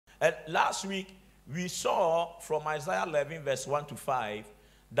And last week, we saw from Isaiah 11, verse 1 to 5,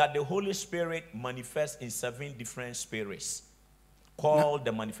 that the Holy Spirit manifests in 7 different spirits, called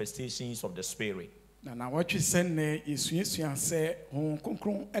the manifestations of the Spirit. And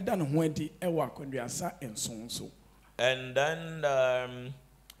then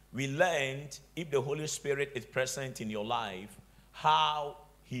we learned, if the Holy Spirit is present in your life, how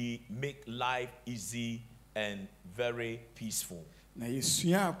he make life easy and very peaceful.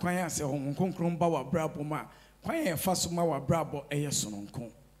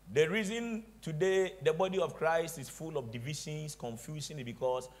 The reason today the body of Christ is full of divisions, confusion, is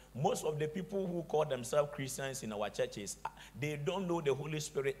because most of the people who call themselves Christians in our churches, they don't know the Holy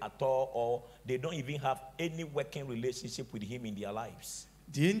Spirit at all, or they don't even have any working relationship with him in their lives.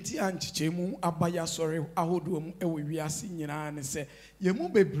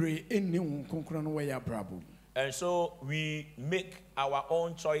 And so we make our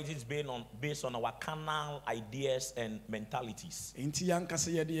own choices based on our carnal ideas and mentalities.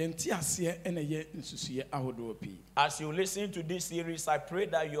 As you listen to this series, I pray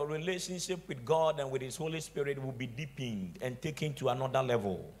that your relationship with God and with his Holy Spirit will be deepened and taken to another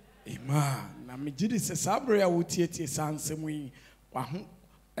level. Amen.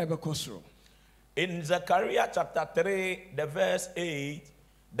 In Zechariah chapter 3, the verse 8,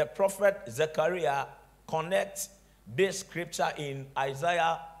 the prophet Zechariah connects this scripture in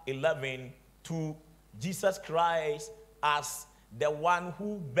Isaiah 11 to Jesus Christ as the one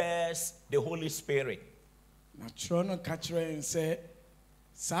who bears the Holy Spirit.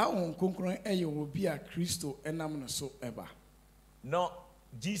 No,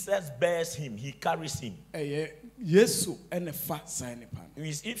 Jesus bears him, he carries him. If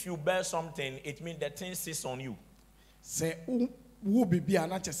you bear something, it means the thing sits on you. Do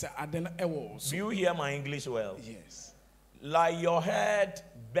you hear my English well? Yes. Like your head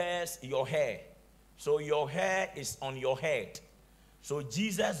bears your hair. So your hair is on your head. So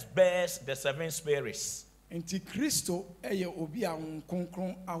Jesus bears the 7 spirits. No,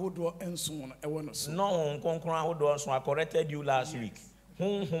 I corrected you last week.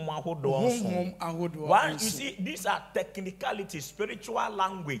 One, you see, these are technicalities, spiritual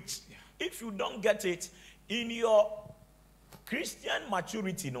language. If you don't get it, in your Christian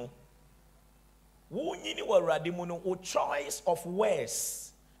maturity, no, choice of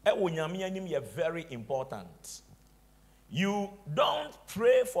words is very important. You don't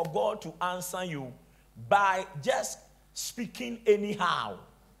pray for God to answer you by just speaking anyhow.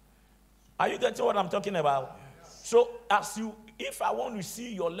 Are you getting what I'm talking about? Yes. So if I want to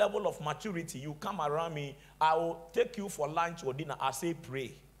see your level of maturity, you come around me, I will take you for lunch or dinner. I say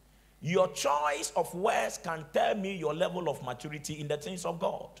pray. Your choice of words can tell me your level of maturity in the things of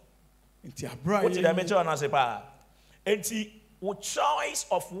God. What did I mention? And choice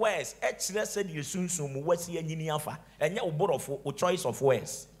of words, said you soon what's the and yet choice of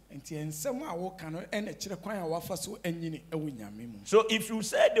words. So if you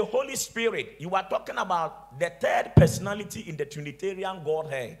say the Holy Spirit, you are talking about the 3rd personality in the Trinitarian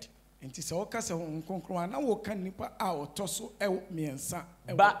Godhead.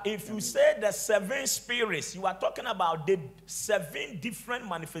 But if you say the 7 spirits, you are talking about the 7 different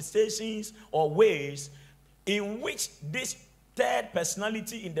manifestations or ways in which this 3rd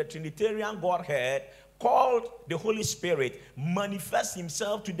personality in the Trinitarian Godhead, called the Holy Spirit, manifests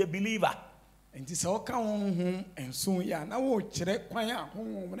himself to the believer.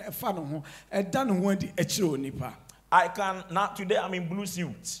 I can, now today I'm in blue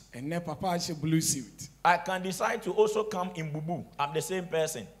suit. I can decide to also come in bubu. I'm the same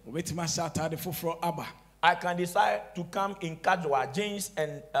person. I can decide to come in casual jeans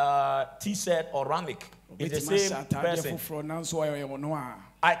and t-shirt or rannick. It's the same person.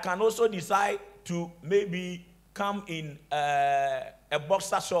 I can also decide to maybe come in a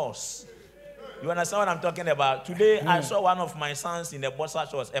boxer shorts. You understand what I'm talking about? Today I saw one of my sons in a boxer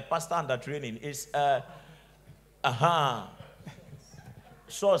shorts, a pastor under training. It's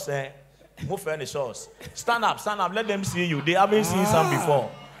shorts, move any shorts. Stand up, let them see you. They haven't seen some before.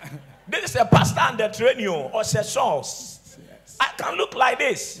 This is a pastor under training or a shorts. Yes. I can look like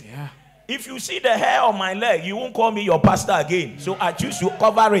this. Yeah. If you see the hair on my leg, you won't call me your pastor again. So I choose to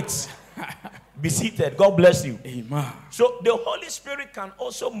cover it. Be seated. God bless you. Amen. So the Holy Spirit can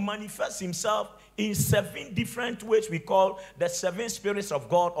also manifest himself in 7 different ways we call the 7 spirits of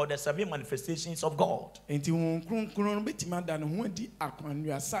God or the 7 manifestations of God. Now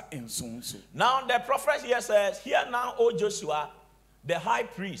the prophet here says, "Hear now, O Joshua, the high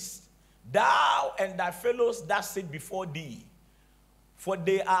priest, thou and thy fellows that sit before thee, for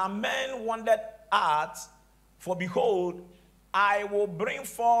they are men wandered out, for behold, I will bring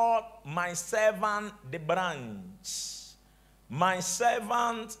forth my servant the branch. My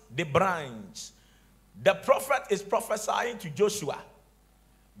servant the branch. The prophet is prophesying to Joshua,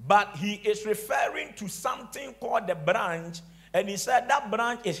 but he is referring to something called the branch, and he said that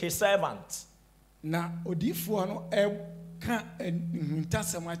branch is his servant. Na odifu ano ka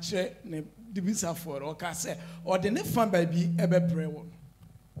ntasamache ne dibisa for o ka say o de ne fa ba bi ebebre won.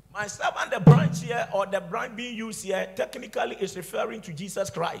 My servant, the branch here, or the branch being used here, technically is referring to Jesus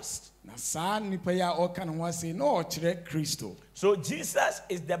Christ. So Jesus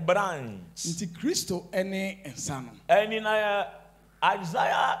is the branch. And in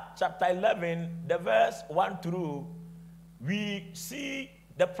Isaiah chapter 11, the verse 1 through, we see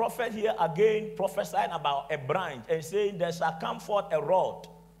the prophet here again prophesying about a branch and saying there shall come forth a rod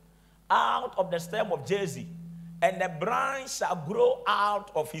out of the stem of Jesse, and the branch shall grow out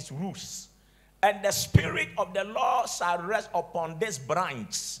of his roots, and the Spirit of the Lord shall rest upon this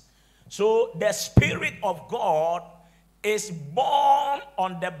branch. So the Spirit of God is born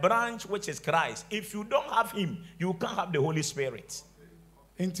on the branch which is Christ. If you don't have him, you can't have the Holy Spirit.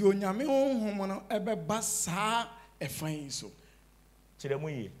 Inti onyame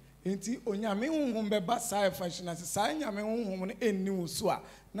honhom beba sa efashina se sa nyame honhom no enni so a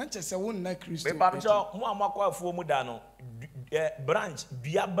na chese won na Kristo. Me pamcho mo amakwa afuo mu da no branch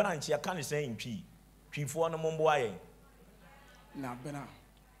bia branch ya kan say ntwi twifo no mombo ayen na bena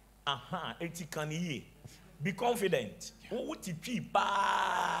aha eti kan yi. Be confident. Wuti twi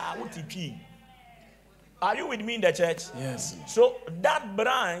pa wuti twi. Are you with me in the church? Yes. So that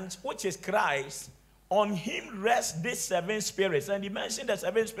branch which is Christ, on him rest these 7 spirits. And he mentioned the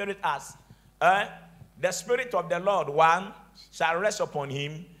 7 spirits as the Spirit of the Lord, 1, shall rest upon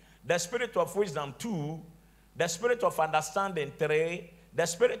him. The Spirit of wisdom, 2. The Spirit of understanding, 3. The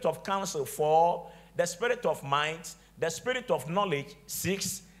Spirit of counsel, 4. The Spirit of might. The Spirit of knowledge,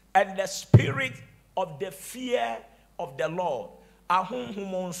 6. And the Spirit of the fear of the Lord. Are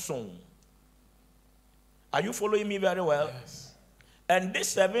you following me very well? Yes. And these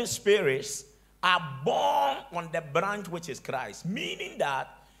 7 spirits are born on the branch which is Christ, meaning that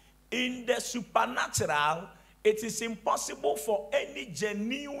in the supernatural, it is impossible for any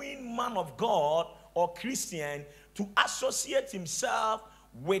genuine man of God or Christian to associate himself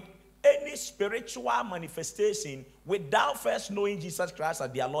with any spiritual manifestation without first knowing Jesus Christ as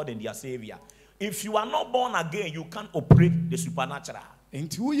their Lord and their Savior. If you are not born again, you can't operate the supernatural.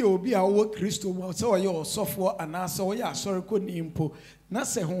 Enti wo ye obi a wo Kristo wo se wo ye osofo anase wo ye asore ko nimpo na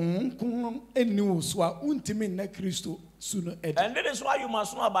se honhom eni wo so a untimi na Kristo su no edi. And that is why you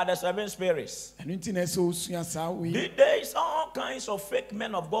must know about the 7 spirits. Enu nti na se osua sa we. There is all kinds of fake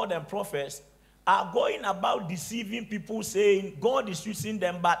men of God and prophets are going about deceiving people, saying God is using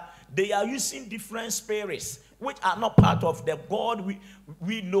them, but they are using different spirits which are not part of the God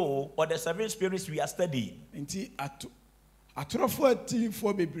we know or the 7 spirits we are studying. Enti atrofo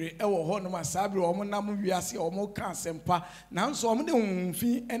atifo bebre e wo ho no masabre o mo nam wiase o mo ka sempa nanso o mo de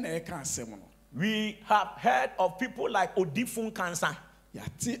hunfi e na e ka asem no. We have heard of people like Odifun Cancer.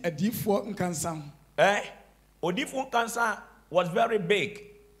 Yati adifo nkansa. Odifun Cancer was very big,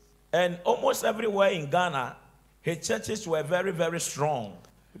 and almost everywhere in Ghana his churches were very, very strong.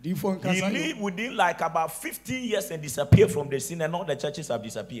 He lived within like about 15 years and disappeared from the scene, and all the churches have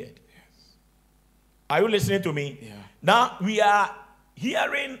disappeared. Are you listening to me? Yeah. Now we are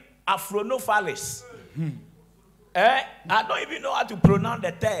hearing Afronophalis. I don't even know how to pronounce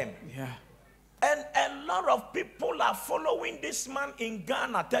the term. Yeah. And a lot of people are following this man in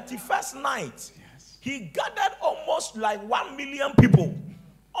Ghana. 31st night, yes. He gathered almost like 1 million people.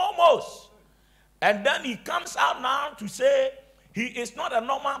 Almost. And then he comes out now to say he is not a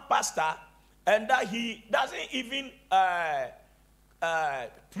normal pastor and that he doesn't even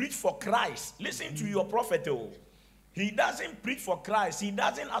preach for Christ. Listen to your prophet. He doesn't preach for Christ. He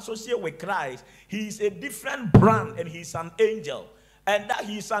doesn't associate with Christ. He is a different brand and he's an angel. And that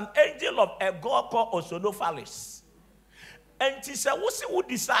he's an angel of a God called Osonophalis. And he said, "What's it with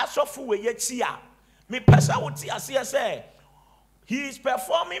this? Me say he is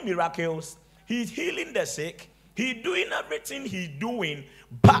performing miracles. He's healing the sick. He's doing everything he's doing,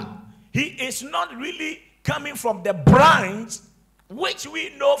 but he is not really coming from the branch which we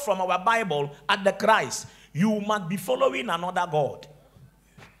know from our Bible at the Christ. You must be following another God."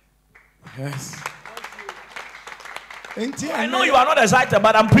 Yes. I know you are not excited,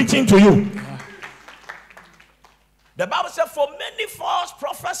 but I'm preaching to you. Yeah. The Bible said, "For many false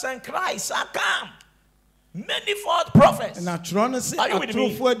prophets and Christ are come." Many false prophets. Are you with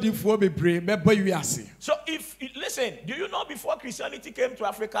me? So listen, do you know before Christianity came to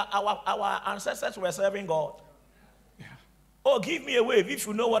Africa, our ancestors were serving God? Yeah. Oh, give me a wave if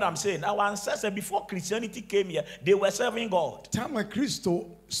you know what I'm saying. Our ancestors, before Christianity came here, they were serving God. Tama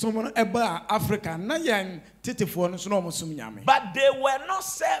Christo, someone eba Africa, na yan titifo no so no musum nyame. But they were not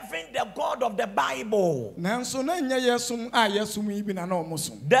serving the God of the Bible. Nanso na nya yesum a yesum ibi na no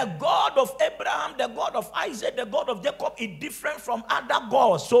musum. The God of Abraham, the God of Isaac, the God of Jacob is different from other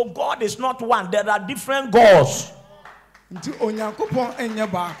gods. So God is not one. There are different gods. Nti onyankopon enya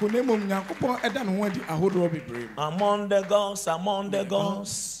ba ko na mom nyankopon eda no ho adi ahodoro bebree. Among the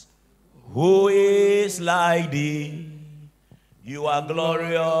gods, who is like thee? You are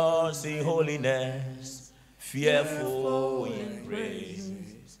glorious in holiness, fearful in praise,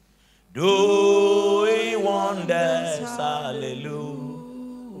 doing wonders. Hallelujah.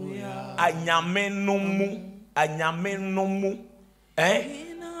 Anyamenumu.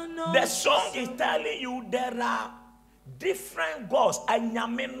 The song is telling you there are different gods,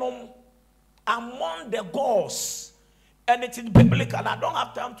 anyamenum, among the gods, and it is biblical. I don't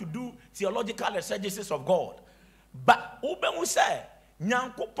have time to do theological exegesis of God, but Ubemu said,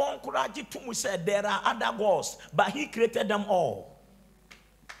 Nyankopon kuraji tumu said there are other gods, but He created them all.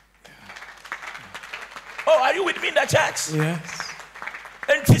 Oh, are you with me in the church? Yes.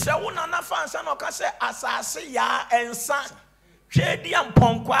 And she said, "Una fans no ka say asase ya ensa, twedi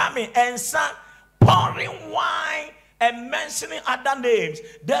amponkwame ensa, pouring wine." And mentioning other names.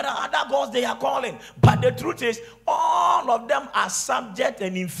 There are other gods they are calling. But the truth is, all of them are subject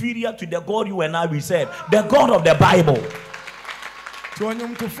and inferior to the God you and I we said. The God of the Bible.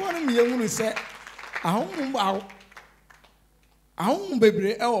 To phone me, you say, ahun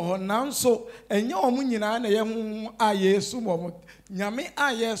bebre e wo nan so enye omu nyina na ye hu ayesu mo nyame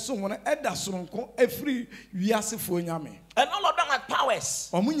ayesu mo na eda soronko efri wiasefo nyame. And all of them have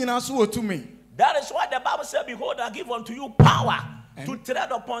powers. Omu nyina so otumi. That is why the Bible said, behold, I give unto you power to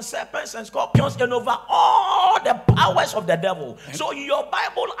tread upon serpents and scorpions and over all the powers of the devil. So your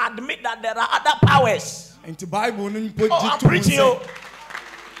Bible admit that there are other powers. And the Bible I'm preaching you.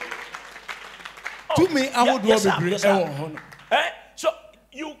 To me, I would be So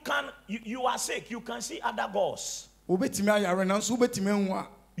you are sick. You can see other gods. You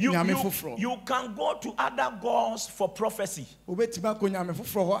can go to other gods for prophecy. Other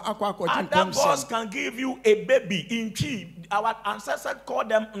gods can give you a baby in key. Our ancestors called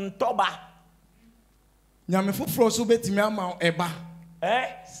them Ntoba.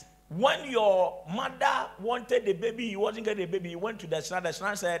 When your mother wanted the baby, he wasn't getting the baby. He went to the shrine. The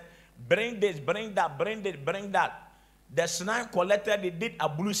shrine said, "Bring this, bring that, bring this, bring that." The shrine collected. They did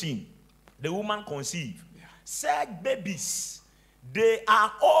ablution. The woman conceived. Such babies, they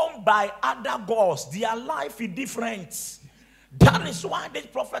are owned by other gods. Their life is different. That is why this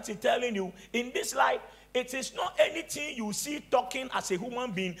prophet is telling you, in this life, it is not anything you see talking as a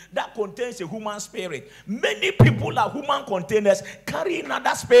human being that contains a human spirit. Many people are human containers carrying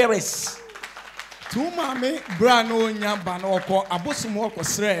other spirits. Tumame brano nyamba oko abosumo oko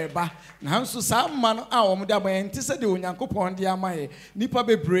sreba nanso saa ma no a omo de aban ti se de onyankopon de amaye nipa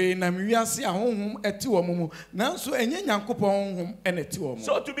bebre na miwiase ahonhom eti omo mu nanso enye nyankopon honhom eneti omo.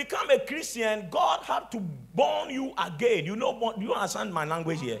 So to become a Christian, God had to born you again. You know, do you understand my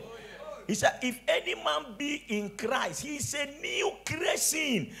language here? He said, if any man be in Christ, he is a new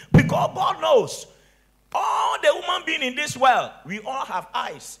creation. Because God knows all the human beings in this world, we all have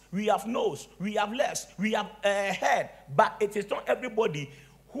eyes, we have nose, we have legs, we have head. But it is not everybody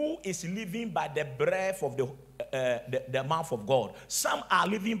who is living by the breath of the mouth of God. Some are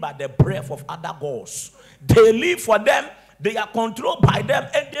living by the breath of other gods. They live for them, they are controlled by them,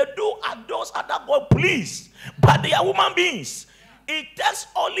 and they do as those other gods please. But they are human beings. It takes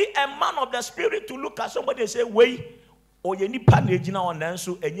only a man of the spirit to look at somebody and say, "Wait, or you need panagina on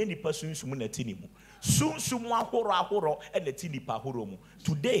answer, and you need person sumunatinimu.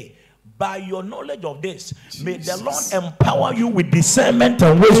 Today, by your knowledge of this, may the Lord empower you with discernment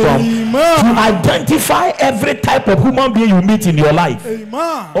and wisdom to identify every type of human being you meet in your life.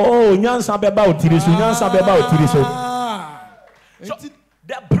 Oh, so the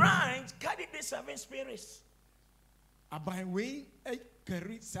branch carry the 7 spirits.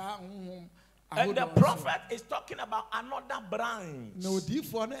 And the prophet is talking about another branch.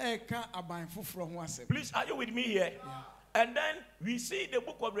 Please, are you with me here? Yeah. And then we see the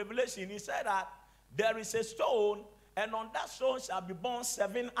book of Revelation. He said that there is a stone, and on that stone shall be born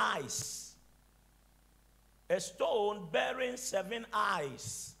 7 eyes. A stone bearing 7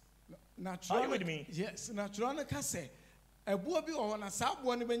 eyes. Are you with me? Yes.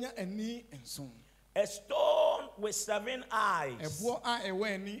 A stone with 7 eyes.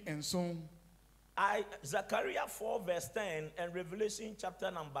 Zechariah 4 verse 10 and Revelation chapter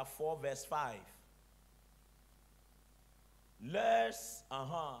number 4 verse 5. Let's,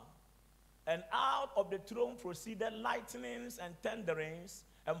 And out of the throne proceeded lightnings and thunderings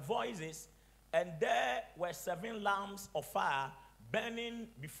and voices, and there were 7 lamps of fire burning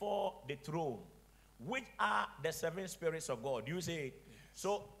before the throne, which are the 7 spirits of God. You see it? Yes.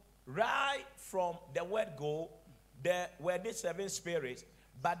 So, right from the word go, there were the 7 spirits,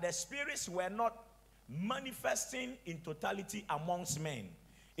 but the spirits were not manifesting in totality amongst men.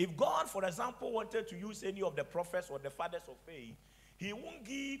 If God, for example, wanted to use any of the prophets or the fathers of faith, he won't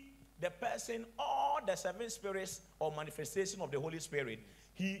give the person all the 7 spirits or manifestation of the Holy Spirit.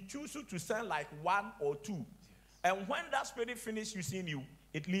 He chooses to send like 1 or 2. Yes. And when that spirit finishes using you,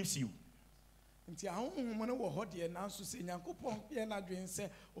 it leaves you. Nti ahonhom no wo hode na so se Nyankopon ye na dwen se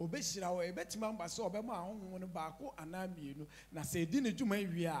obehira wo ebetima mba se obema ahonhom no baako anamienu na se edi ne dwuma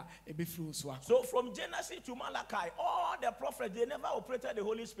wi a ebefiri so. So from Genesis to Malachi, all the prophets, they never operated the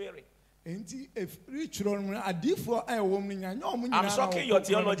Holy Spirit. Enti efirichiro no adifo a ewom no nya omo nyina. I'm shocking your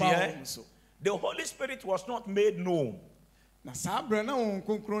theology, eh? The Holy Spirit was not made known. Na sa bre na won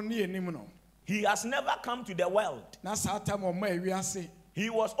konkron ne enim no. He has never come to the world. Na sa tam o ma ewi ase. He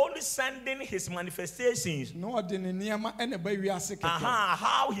was only sending his manifestations. How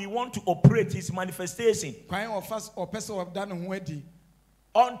he wants to operate his manifestation.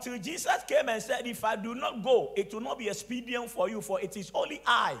 Until Jesus came and said, if I do not go, it will not be expedient for you, for it is only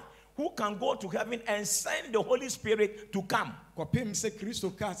I who can go to heaven and send the Holy Spirit to come. So on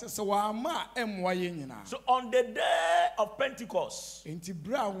the day of Pentecost, when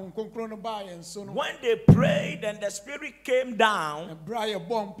they prayed and the Spirit came down, it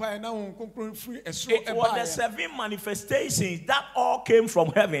was the 7 manifestations that all came from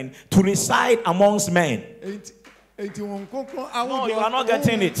heaven to reside amongst men. No, you are not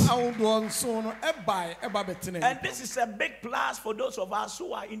getting it. And this is a big plus for those of us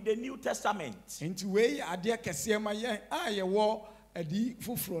who are in the New Testament. In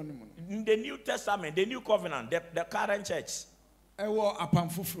the New Testament, the New Covenant, the current church.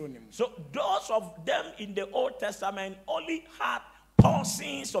 So those of them in the Old Testament only had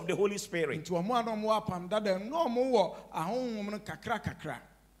portions of the Holy Spirit.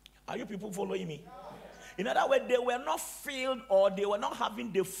 Are you people following me? In other words, they were not filled or they were not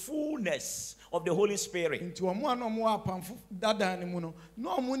having the fullness of the Holy Spirit. You know,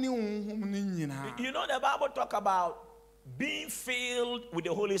 the Bible talk about being filled with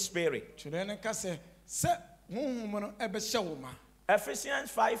the Holy Spirit. Ephesians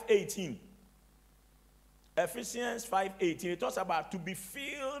 5:18. Ephesians 5:18. It talks about to be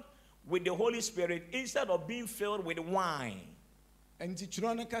filled with the Holy Spirit instead of being filled with wine. That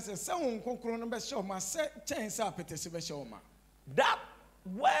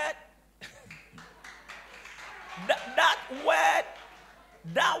word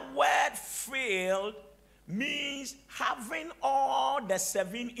that word filled means having all the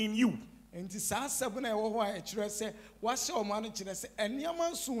 7 in you. And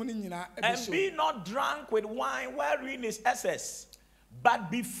be not drunk with wine wherein is excess, but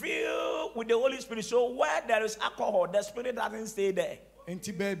be filled with the Holy Spirit. So where there is alcohol, the Spirit doesn't stay there. No,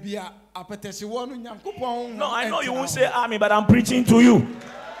 I know you won't say amen, but I'm preaching to you.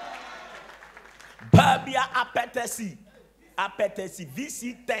 Babia apetesi. Apetesi.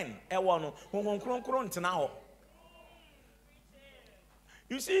 VC10.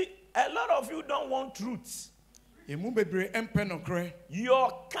 You see, a lot of you don't want truth. Your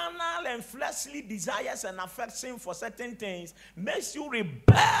carnal and fleshly desires and affection for certain things makes you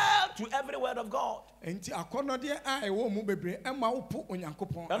rebel to every word of God. And that's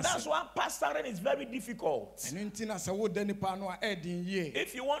why pastoring is very difficult.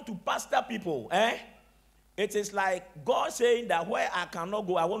 If you want to pastor people, it is like God saying that where I cannot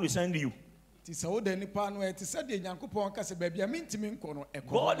go, I want to send you. God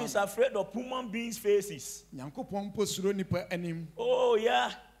is afraid of human beings' faces. Oh,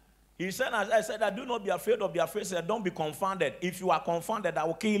 yeah. He said, as I said, do not be afraid of their faces. Don't be confounded. If you are confounded, I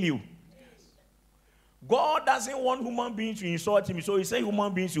will kill you. God doesn't want human beings to insult him, so he said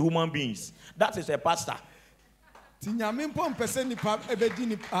human beings to human beings. That is a pastor. See, there are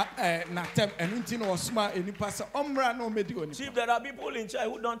people in church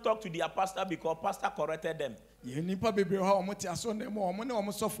who don't talk to their pastor because pastor corrected them.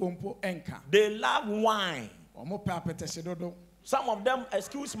 They love wine. Some of them,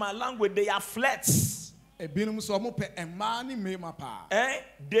 excuse my language, they are flirts. They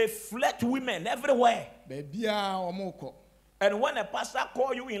flirt women everywhere. And when a pastor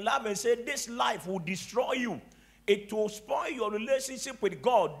calls you in love and says, this life will destroy you, it will spoil your relationship with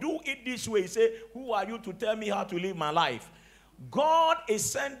God. Do it this way. Say, who are you to tell me how to live my life? God is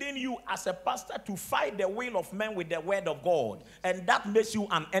sending you as a pastor to fight the will of men with the word of God, and that makes you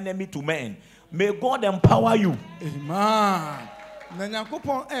an enemy to men. May God empower you. Amen. Please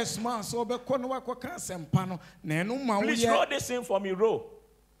roll this in for me, roll.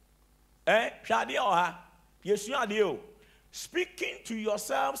 Speaking to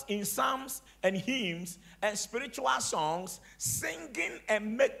yourselves in psalms and hymns and spiritual songs, singing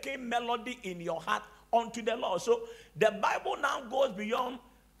and making melody in your heart unto the Lord. So the Bible now goes beyond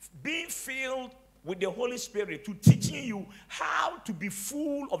being filled with the Holy Spirit to teaching you how to be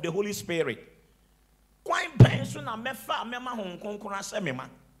full of the Holy Spirit.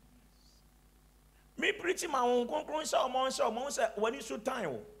 Me preaching my own conclusion when it's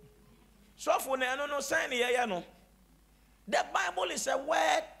time. So for no sign here, no. The Bible is a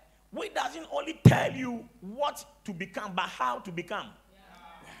word which doesn't only tell you what to become, but how to become.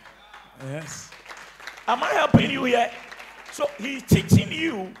 Yes. Am I helping you here? So he's teaching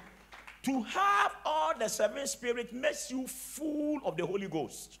you to have all the seven spirits makes you full of the Holy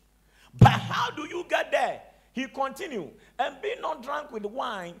Ghost. But how do you get there? He continued, and be not drunk with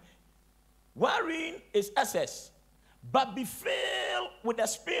wine, wherein is excess, but be filled with the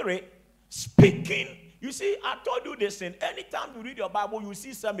Spirit, speaking. You see, I told you this thing. Anytime you read your Bible, you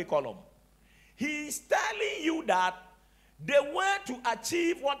see semicolon. He's telling you that the way to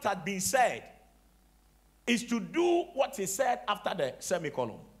achieve what had been said is to do what he said after the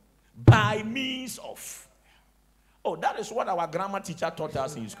semicolon. By means of. Oh, that is what our grammar teacher taught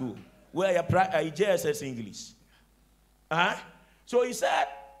us in school. Where you JSS English. So he said,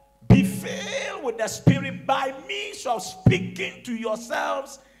 be filled with the Spirit by means of speaking to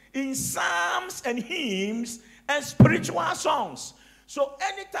yourselves in psalms and hymns and spiritual songs. So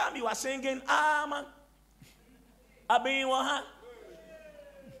anytime you are singing, Amen, Abin Waha,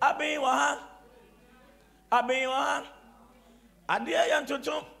 Abin Waha, Abin Waha, Adia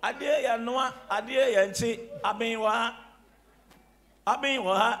Yantutum, Adia Yanua, Adia Yanti, Abin Waha, Abin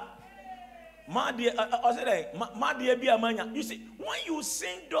Waha, Madia, Madia Biamania. You see, when you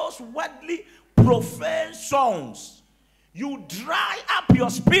sing those worldly, profane songs, you dry up your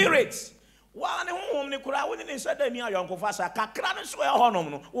spirits. One home ni kura woni said ni ayonko fasa kakra no so e honom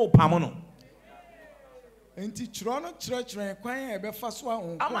no wo pamono. Enti chiro no chire kwan e be fa so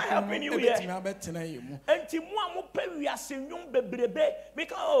ahon. Am I helping you here? Enti mu am pe wiase nwum bebrebe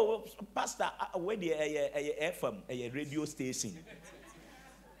because oh pastor we the FM radio station.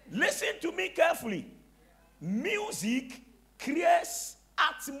 Listen to me carefully. Music creates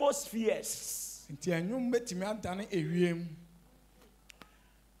atmospheres.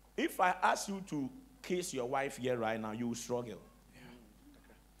 If I ask you to kiss your wife here right now, you will struggle.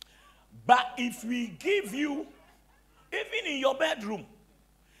 But if we give you, even in your bedroom,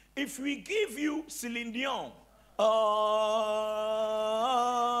 if we give you Celine Dion,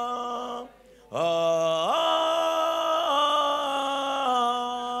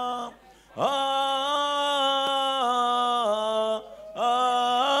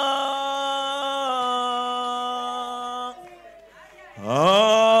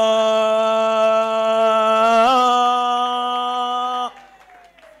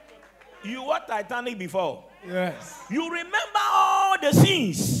 you were Titanic before. Yes. You remember all the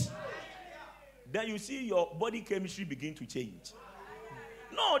scenes. Then you see your body chemistry begin to change.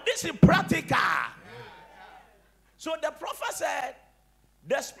 No, this is practical. So the prophet said,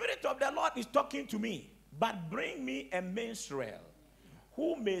 the Spirit of the Lord is talking to me, but bring me a minstrel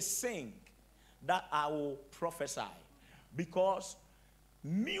who may sing that I will prophesy. Because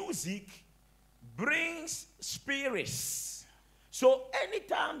music brings spirits. So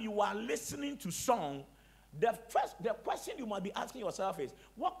anytime you are listening to song, the question you might be asking yourself is,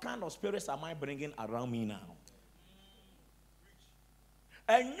 what kind of spirits am I bringing around me now?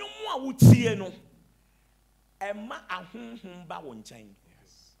 And you want to see no, Emma ba wonchain.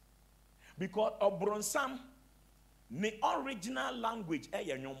 Because obronsam, the original language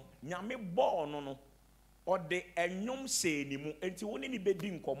eyenyom nyame born no or the enyom say ni mu enti woni ni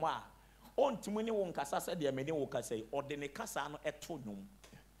bedi nkomo a ontimo ni won kasa se de meni wo kasa or the ne kasa no eto nyom.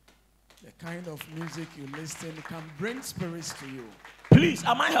 The kind of music you listen can bring spirits to you. Please,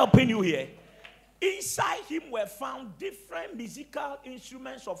 am I helping you here? Inside him were found different musical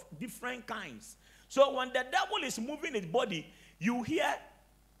instruments of different kinds. So when the devil is moving his body, you hear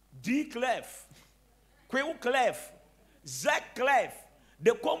D clef, Q clef, Z clef.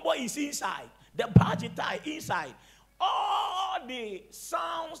 The combo is inside. The bagita inside. All the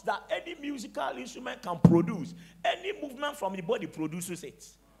sounds that any musical instrument can produce, any movement from the body produces it.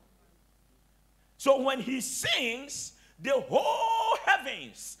 So when he sings, the whole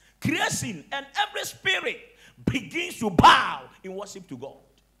heavens, creation, and every spirit begins to bow in worship to God.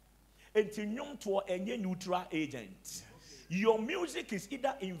 And to a neutral agent. Your music is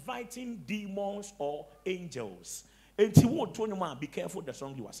either inviting demons or angels. And to be careful the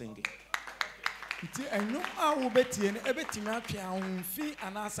song you are singing.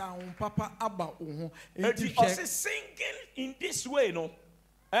 Singing in this way, no.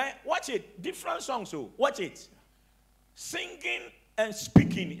 Watch it. Different songs, so watch it. Singing and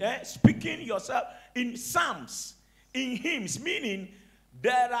speaking, speaking yourself in psalms, in hymns, meaning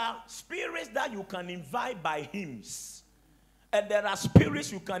there are spirits that you can invite by hymns, and there are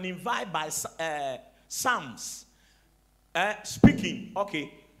spirits you can invite by psalms. Speaking,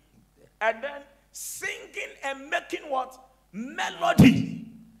 okay, and then singing and making what? Melody.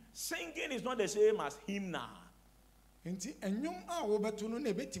 Singing is not the same as hymn now. Enti enyom a wo beto no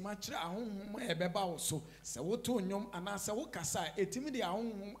na betima kire ahonhom e beba wo so se wo to nyom anase wo kasa etimi de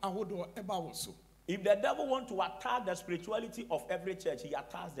ahonhom ahodo eba wo so. If the devil want to attack the spirituality of every church, he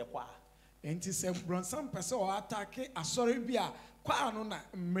attacks the choir. Enti se bronsam pese o attack asori bia choir no na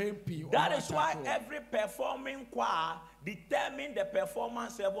mrempi. That is why every performing choir determine the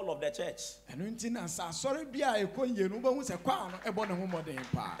performance level of the church. Enti na sa asori bia ekonye no ba hu se choir no ebo ne ho moden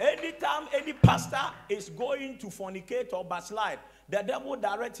pa. Anytime any pastor is going to fornicate or backslide, the devil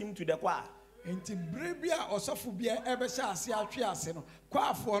direct him to the choir. Enti brebia osofo bia ebe sha ase atwe ase no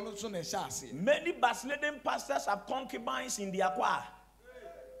choir fo no so na sha ase. Many backsliding pastors have concubines in their choir.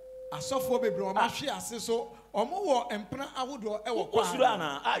 Asofo bebre o ma hwe ase so omo wo empena ahodo e wo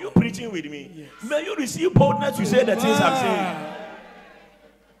choir. Are you preaching with me? Yes. May you receive boldness to say the things I'm saying.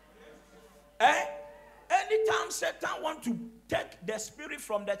 Anytime Satan want to take the spirit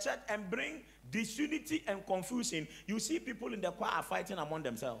from the church and bring disunity and confusion, you see people in the choir fighting among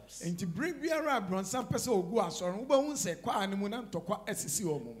themselves. If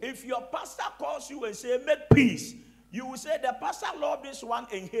your pastor calls you and say, make peace, you will say, the pastor loves this one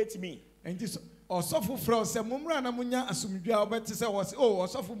and hates me. Because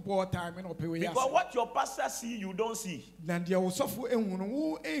what your pastor see, you don't see. What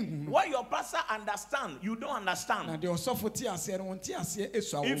your pastor understand, you don't understand.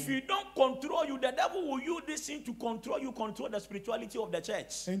 If you don't control you, the devil will use this thing to control you, control the spirituality of the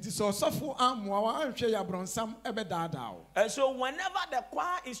church. And so whenever the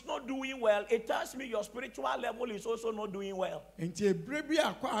choir is not doing well, it tells me your spiritual level is also not doing well. We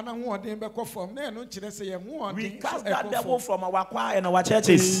cast that devil from our choir and our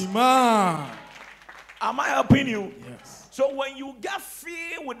churches. Amen. Am I helping you? Yes. So when you get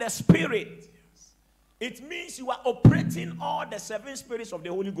filled with the Spirit, it means you are operating all the 7 spirits of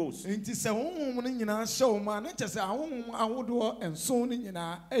the Holy Ghost. Can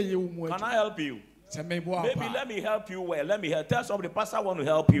I help you? Maybe let me help you well. Let me help. Tell somebody, pastor, I want to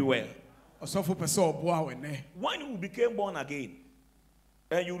help you well. When you became born again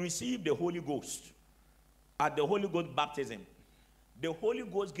and you received the Holy Ghost, at the Holy Ghost baptism, the Holy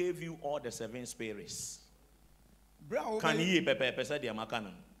Ghost gave you all the 7 spirits. Can you say the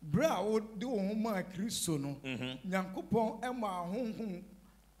makana?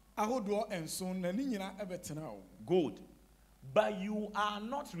 Good. But you are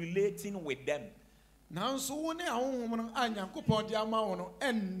not relating with them.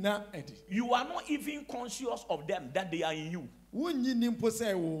 You are not even conscious of them, that they are in you.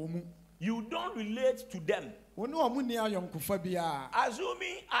 You don't relate to them. Assuming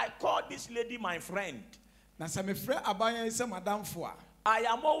I call this lady my friend, I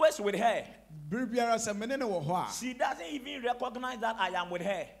am always with her. She doesn't even recognize that I am with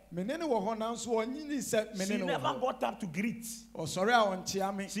her. She never got up to greet.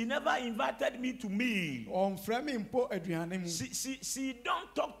 She never invited me to meal. She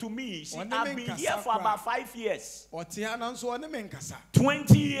don't talk to me. I've been here for about 5 years.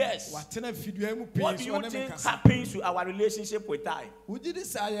 20 years. What do you think happens to our relationship with her?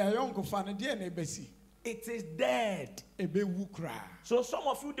 It is dead. So some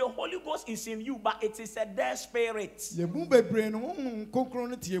of you, the Holy Ghost is in you, but it is a dead spirit.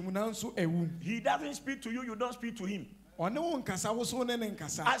 He doesn't speak to you, you don't speak to him.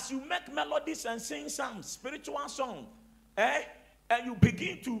 As you make melodies and sing some spiritual song, and you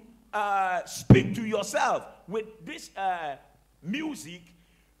begin to speak to yourself with this music,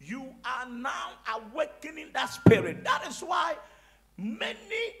 you are now awakening that spirit. That is why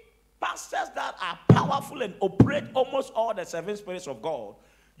many pastors that are powerful and operate almost all the 7 spirits of God,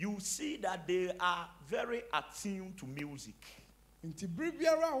 you see that they are very attuned to music.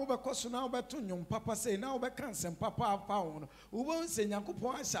 Whenever I'm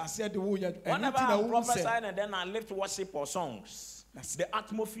prophesying and then I lift worship or songs, the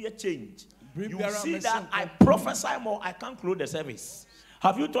atmosphere change. You see that I prophesy more, I can't close the service.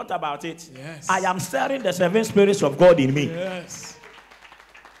 Have you thought about it? Yes. I am stirring the 7 spirits of God in me. Yes.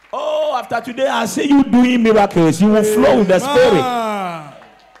 Oh, after today, I see you doing miracles. You will flow with the Spirit.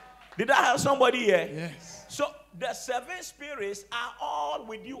 Did I have somebody here? Yes. So the 7 spirits are all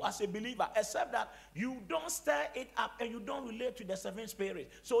with you as a believer, except that you don't stir it up and you don't relate to the 7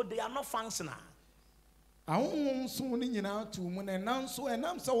 spirits. So they are not functional.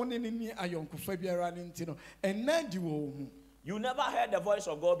 You never heard the voice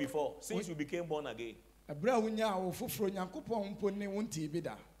of God before since you became born again.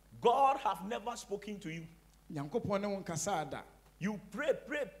 God have never spoken to you. You pray.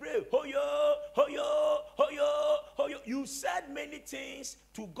 Hoyo, hoyo, hoyo, hoyo. You said many things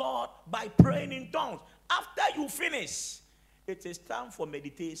to God by praying in tongues. After you finish, it is time for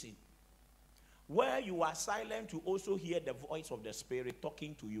meditation, where you are silent to also hear the voice of the Spirit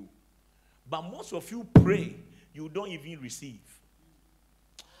talking to you. But most of you pray, you don't even receive.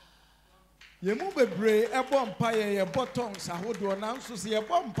 Am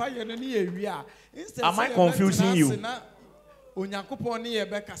I confusing you? Papa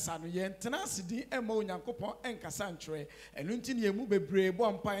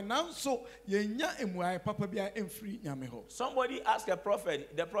Somebody asked a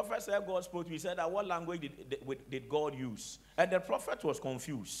prophet. The prophet said God spoke to him. He said, what language did God use? And the prophet was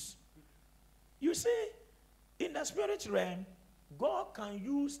confused. You see, in the spirit realm, God can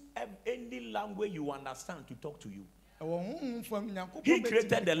use any language you understand to talk to you. He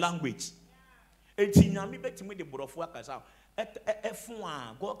created the language.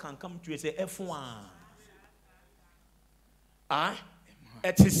 God can come to you and say, F1.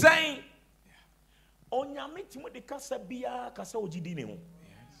 It is saying,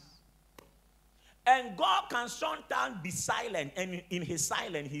 and God can sometimes be silent, and in his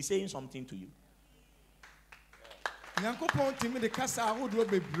silence, he's saying something to you.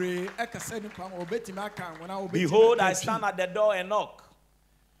 Behold, I stand at the door and knock.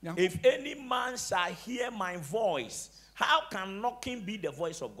 If any man shall hear my voice, how can knocking be the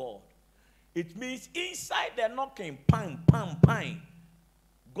voice of God? It means inside the knocking, pang, pang, pang.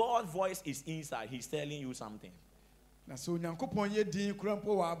 God's voice is inside. He's telling you something. That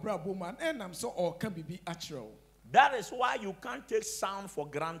is why you can't take sound for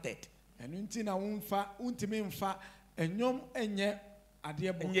granted.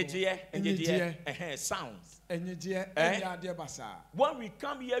 Sounds. When we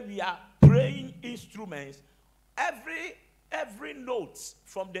come here, we are praying instruments. Every note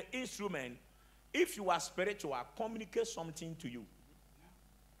from the instrument, if you are spiritual, communicate something to you.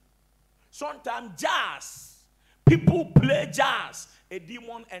 Sometimes jazz, people play jazz, a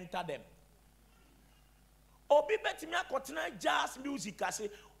demon enter them. Obi betimia kotina jazz music ase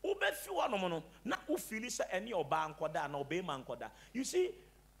ube fiwa no na ufili se eni oba ankoda na obe man koda. You see,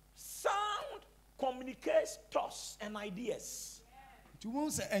 sound communicates thoughts and ideas. So the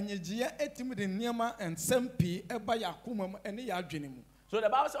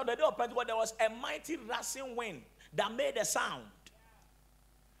Bible said on the day of Pentecost there was a mighty rushing wind that made a sound.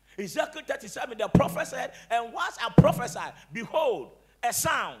 Ezekiel 37, the prophet said, and once I prophesied, behold, a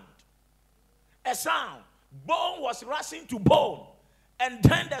sound. A sound. Bone was rushing to bone. And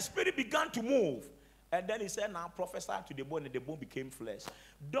then the spirit began to move. And then he said, now prophesy to the bone, and the bone became flesh.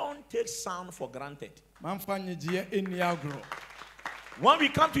 Don't take sound for granted. When we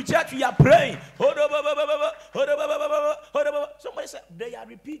come to church, we are praying. Somebody said, they are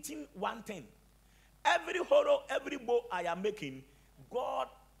repeating one thing. Every horo, every bow I am making, God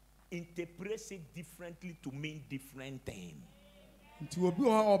interprets it differently to mean different things. So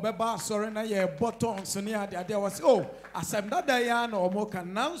the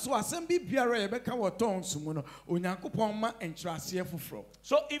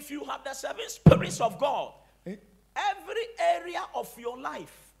if you have the 7 spirits of God, every area of your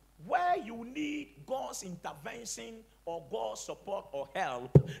life where you need God's intervention or God's support or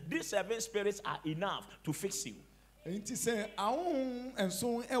help, these 7 spirits are enough to fix you. There is reason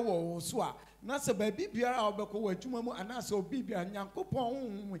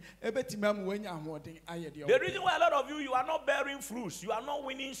why a lot of you are not bearing fruits, you are not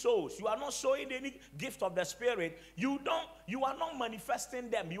winning souls, you are not showing any gift of the Spirit, you are not manifesting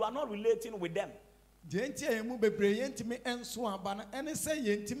them, you are not relating with them.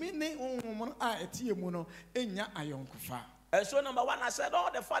 And so number 1, I said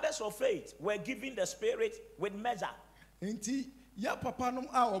all the fathers of faith were given the Spirit with measure. John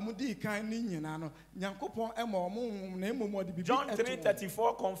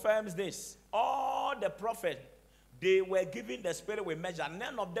 3:34 confirms this. All the prophets they were given the Spirit with measure.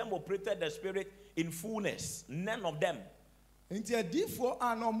 None of them operated the Spirit in fullness. None of them. The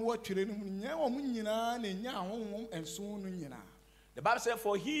Bible says,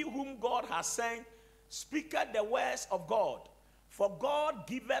 for he whom God has sent speaketh the words of God. For God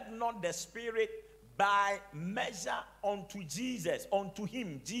giveth not the Spirit by measure unto Jesus, unto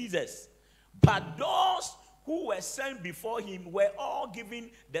him, Jesus. But those who were sent before him were all given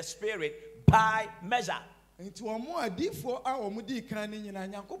the Spirit by measure.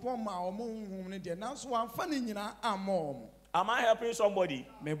 Am I helping somebody?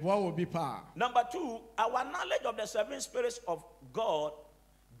 Number two, our knowledge of the seven spirits of God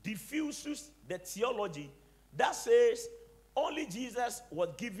diffuses the theology that says only Jesus was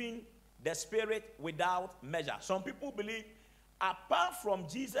given the Spirit without measure. Some people believe, apart from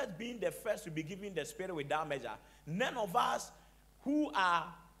Jesus being the first to be given the Spirit without measure, none of us who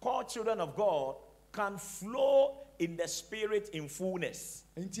are called children of God can flow in the Spirit in fullness.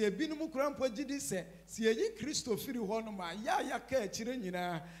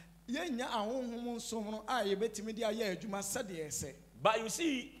 But you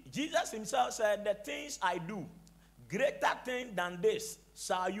see, Jesus himself said, the things I do, greater thing than this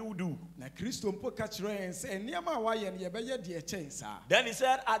shall you do. Then he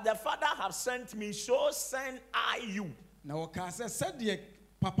said, as the Father has sent me, so send I you. Now,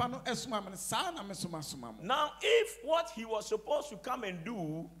 if what he was supposed to come and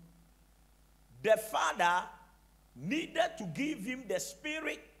do, the Father needed to give him the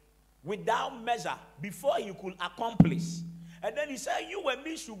Spirit without measure before he could accomplish. And then he said, you and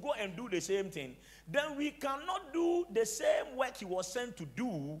me should go and do the same thing. Then we cannot do the same work he was sent to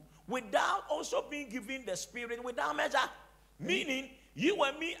do without also being given the Spirit without measure. Meaning, you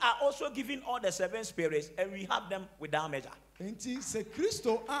and me are also given all the seven spirits, and we have them without measure.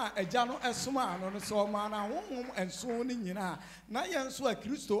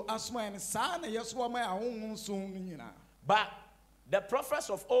 But the prophets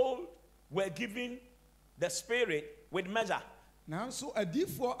of old were given the Spirit with measure.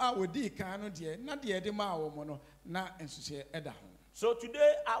 So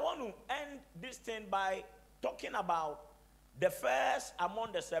today I want to end this thing by talking about the first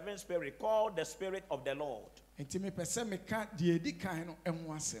among the seven spirits, called the Spirit of the Lord.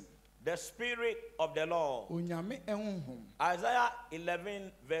 The Spirit of the Lord. Isaiah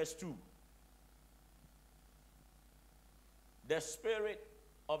 11 verse 2. The Spirit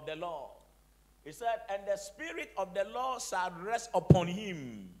of the Lord. He said, and the Spirit of the Lord shall rest upon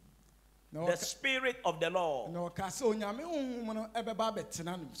him. The Spirit of the Lord.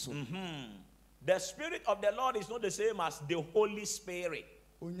 The Spirit of the Lord is not the same as the Holy Spirit.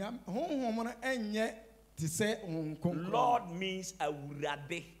 Lord means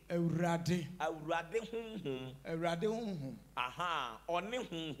awurade. Awurade honhom. Aha. Oni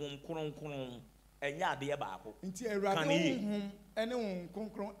honhom kronkron. Enya ade baako.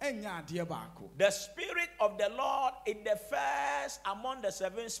 The Spirit of the Lord is the first among the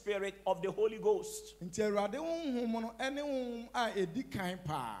seven spirits of the Holy Ghost.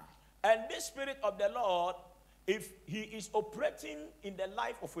 And this Spirit of the Lord, if he is operating in the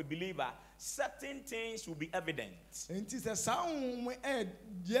life of a believer, certain things will be evident.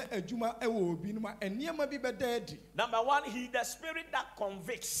 Number one, he is the Spirit that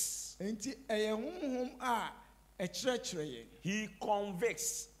convicts. He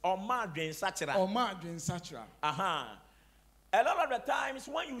convicts. A lot of the times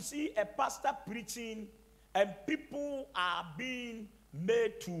when you see a pastor preaching and people are being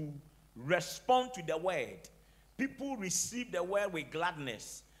made to respond to the word, people receive the word with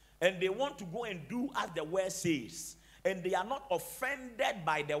gladness and they want to go and do as the word says, and they are not offended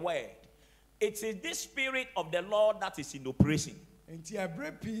by the word. It is this Spirit of the Lord that is in operation. So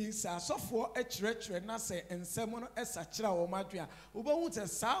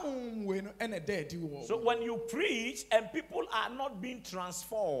when you preach and people are not being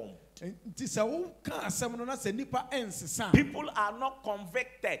transformed, people are not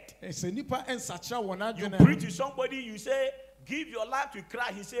convicted. You preach to somebody, you say, give your life to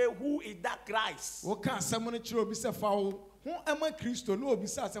Christ. He say, who is that Christ? They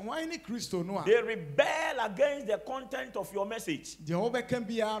rebel against the content of your message. They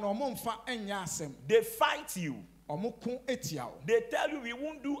fight you. They tell you we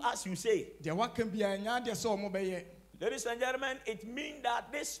won't do as you say. Ladies and gentlemen, it means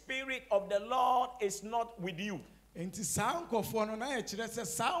that this Spirit of the Lord is not with you. That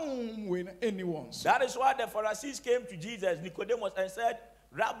is why the Pharisees came to Jesus, Nicodemus, and said,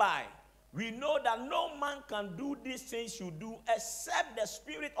 Rabbi, We know that no man can do these things you do except the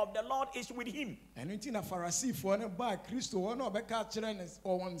Spirit of the Lord is with him. And until a Pharisee for an by Christo, one of a catcher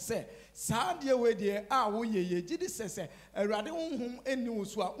or one say, Sadia way dear, ye, did says a rather whom any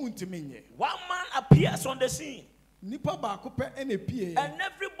uswa untimine. One man appears on the scene. Nipa bakupe and a PA. And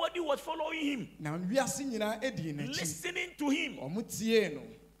everybody was following him. Now we are singing our Eddie, listening to him. Or Mutieno.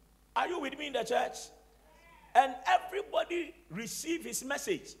 Are you with me in the church? And everybody received his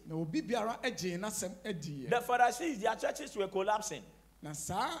message. No, Bibiara Eddie, and some Eddie. The Pharisees, their churches were collapsing. Now,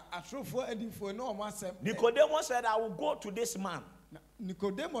 sir, I throw for Eddie for no one. Nicodemus said, I will go to this man.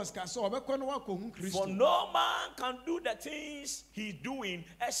 Nicodemus can so for no man can do the things he's doing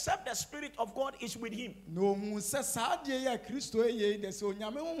except the Spirit of God is with him. No,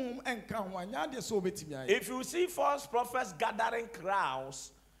 if you see false prophets gathering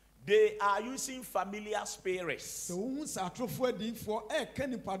crowds, they are using familiar spirits. Familiar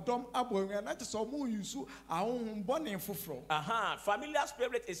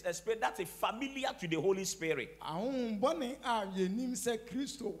spirit is a spirit that is familiar to the Holy Spirit.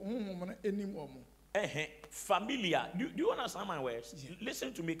 Familiar. Do you understand my words? Yeah.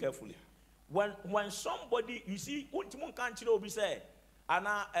 Listen to me carefully. When somebody, you see, obi say,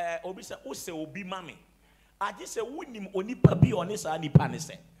 ana obi say, ose obi mami. I just say, unim onipa bi onisa nipa ne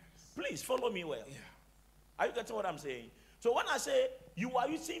say. Please follow me well. Yeah. Are you getting what I'm saying? So when I say you are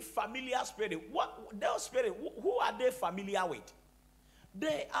using familiar spirit, what those spirit, who are they familiar with?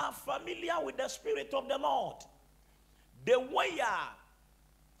 They are familiar with the Spirit of the Lord. The way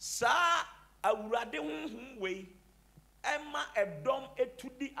sa awurade way emma edom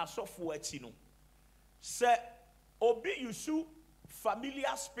etudi asofo achi no. Say obi yusu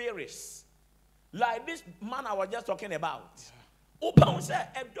familiar spirits like this man I was just talking about. Opa say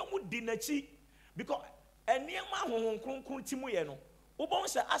edomu dinachi because eniema honhon kronkron timu ye no. Opa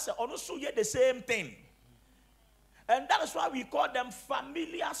say ase ono so ye the same thing. And that is why we call them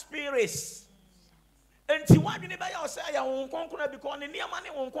familiar spirits. Enti wadwene ba ya say ya honhon kronkron because eniema ne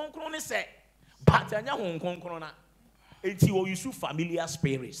honhon kronkron ne say but anya honhon kronkron na. Enti o use familiar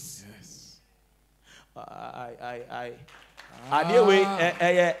spirits. Yes.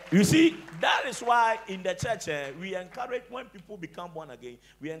 You see, that is why in the church we encourage when people become born again,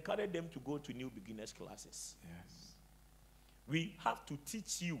 we encourage them to go to new beginners classes. Yes. We have to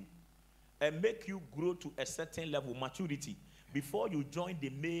teach you and make you grow to a certain level, maturity, before you join the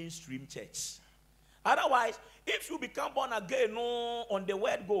mainstream church. Otherwise, if you become born again on the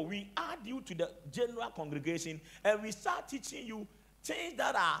word go, we add you to the general congregation and we start teaching you things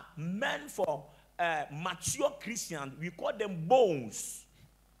that are meant for mature Christians. We call them bones.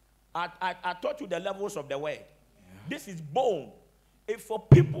 I taught you the levels of the word. Yeah. This is bone. If for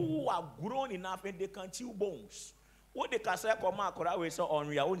people who are grown enough and they can chew bones, what they can say, come out, we say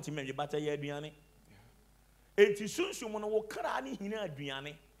on your own team, you better hear Diane. It is soon someone will cry in a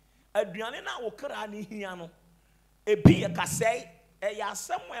Diane. A Diane now will cry in Hiano. A be a cassay, a ya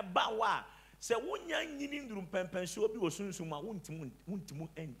somewhere bawa. Say, one young yin room pen so be was soon suma won't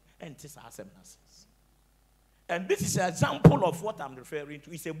and tis assemblas. And this is an example of what I'm referring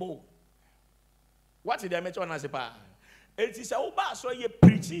to. It's a bowl. What did I mention as a bar? It is a oba so ye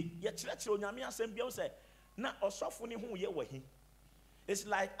preachy, ye church on Yamia Sembio say, na or softly who ye were he. It's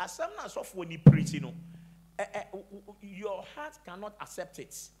like a seminar soft when you preach, your heart cannot accept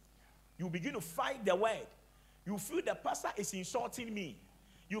it. You begin to fight the word. You feel the pastor is insulting me.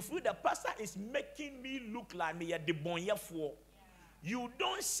 You feel the pastor is making me look like me at the bonye for. You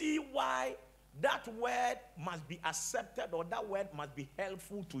don't see why that word must be accepted or that word must be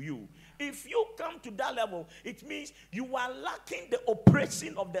helpful to you. If you come to that level, it means you are lacking the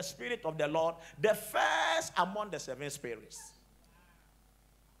operation of the Spirit of the Lord, the first among the seven spirits.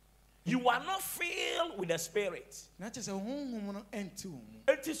 You are not filled with the Spirit. It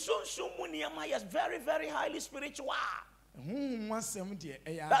is so very, very highly spiritual.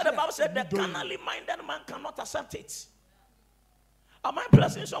 That the Bible said the carnally minded man cannot accept it. Am I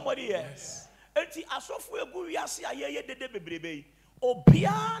blessing somebody here? Yes. The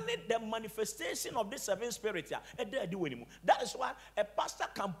manifestation of this seven spirits. That is why a pastor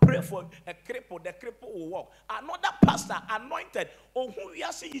can pray for a cripple, the cripple will walk. Another pastor anointed, or who we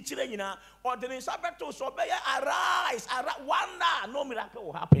are seeing or the Sabbath so arise, wonder, no miracle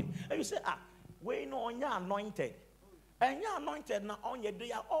will happen. And you say, we know you're anointed. And you're anointed now on your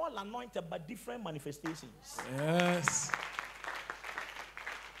they are all anointed by different manifestations. Yes.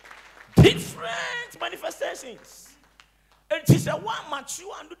 Different manifestations. And she said, one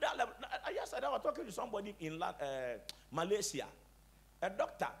mature and do that level. Yesterday I was talking to somebody in Malaysia, a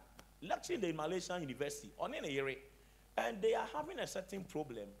doctor, lecturing in the Malaysian university on an area, and they are having a certain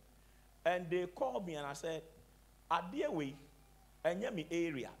problem. And they called me and I said, "Adeɛ way, ɛnyɛ me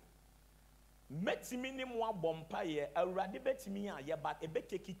area. Metimi ni mo abompa ye, awurade betimi aye, but it be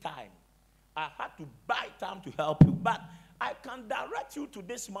take time. I had to buy time to help you, but I can direct you to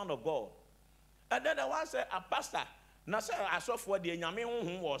this man of God." And then the one said, "A pastor, na say I saw for the nyame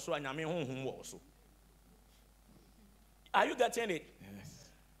honhom wo so, nyame honhom wo so." Are you getting it? Yes.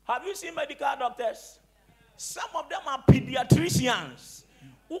 Have you seen medical doctors? Some of them are pediatricians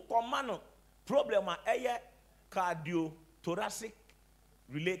who command problem are cardiothoracic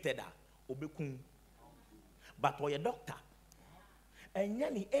related obekun. But for a doctor, and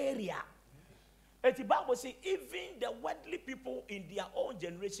any area, the Bible says even the worldly people in their own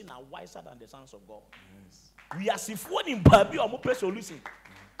generation are wiser than the sons of God. Yes. We are siphoning baby or more solution.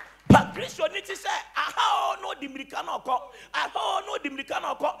 But Christianity say, "Aha, no Dimiricano call. Aha, no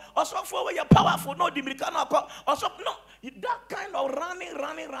Dimiricano call. Also, for where you're powerful, no Dimiricano call. Also, no, that kind of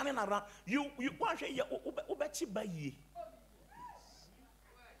running around. You want to say, "Ubechi bayi."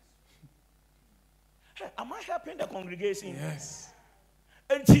 Am I helping the congregation? Yes.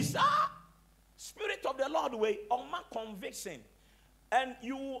 And this Spirit of the Lord way on my conviction. And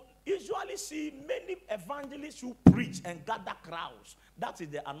you usually see many evangelists who preach and gather crowds. That is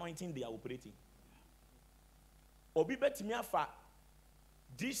the anointing they are operating. Obi betimiafa,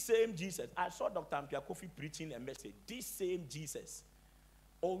 this same Jesus. I saw Dr. Agyarko Afari preaching a message. This same Jesus.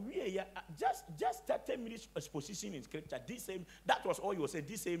 Oh, yeah, just 30 minutes exposition in scripture. This same, that was all you were saying.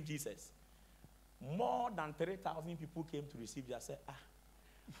 This same Jesus. More than 3,000 people came to receive you. I said,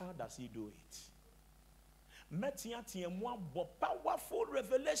 how does he do it? Powerful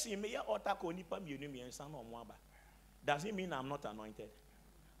revelation. Does it mean I'm not anointed?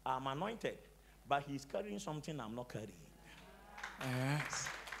 I'm anointed, but he's carrying something I'm not carrying. Yes.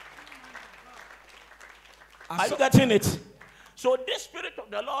 Are you getting it? So this Spirit of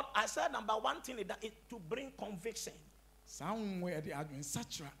the Lord, I said number one thing is that it to bring conviction.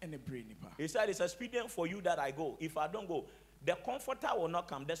 He said it's expedient for you that I go. If I don't go, the Comforter will not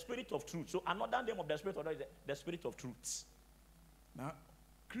come. The Spirit of truth. So another name of the Spirit of the Lord is the Spirit of truth. Now,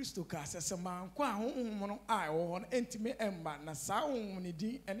 Christo ka says, "Man, kwa honhom I won intime emba na sa honhom ni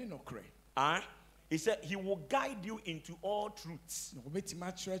di ene no kre." He said he will guide you into all truths. And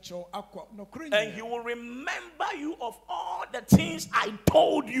he will remember you of all the things I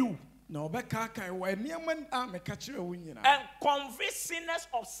told you. And convict sinners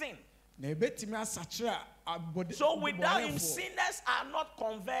of sin. So without him, sinners are not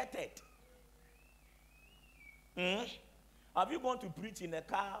converted. Have you gone to preach in a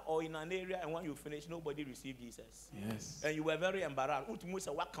car or in an area and when you finish, nobody received Jesus? Yes. And you were very embarrassed.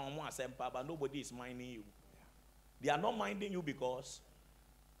 But nobody is minding you. They are not minding you because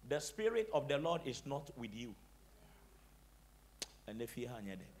the Spirit of the Lord is not with you. And they fear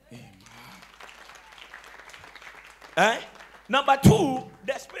Number two,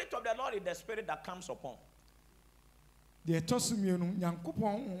 the Spirit of the Lord is the Spirit that comes upon. Choose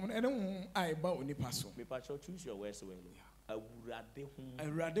your words well. You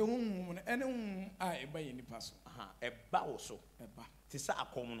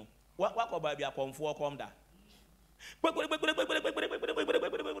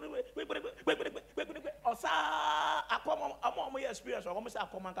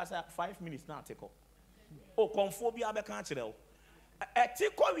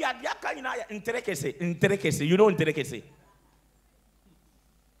know interekese.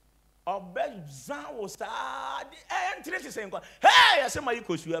 Obezan was interesting. Hey, I say my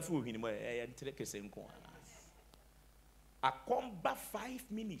equals you have food in my interesting. I come back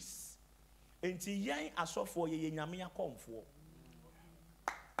 5 minutes. Until young I saw for ye nyamia come for.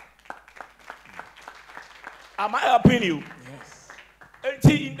 Am I helping you? Yes.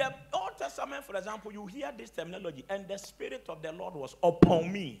 Until in the Old Testament, for example, you hear this terminology, and the Spirit of the Lord was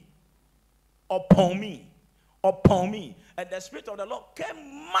upon me. Upon me. Upon me. And the Spirit of the Lord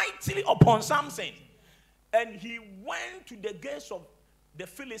came mightily upon Samson. And he went to the gates of the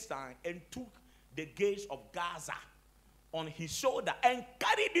Philistine and took the gates of Gaza on his shoulder and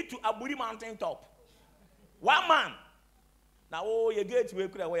carried it to Aburi mountain top. One man. Now, you get to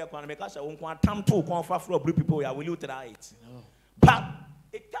where you can make us a time to come for people. Will you try it? No. But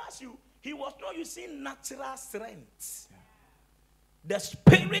it tells you he was not using natural strength. Yeah. The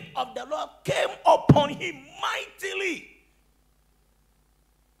Spirit of the Lord came upon him mightily.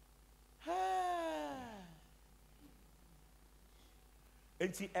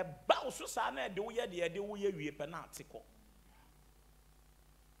 And see a bow so sana do we penalty.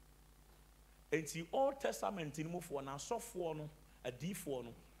 And see Old Testament in move for now soft one a deep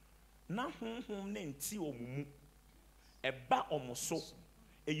one. Na hum nenti omumu. A ba omoso.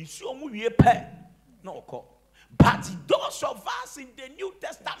 You see, we pay no call. But those of us in the New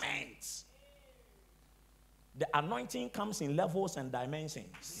Testament, the anointing comes in levels and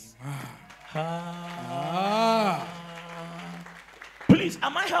dimensions. Please,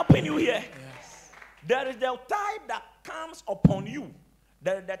 am I helping you here? Yes. There is the type that comes upon you.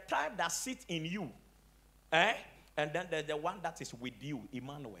 There is the type that sits in you. And then there's the one that is with you,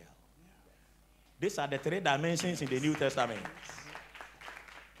 Emmanuel. These are the three dimensions in the New Testament.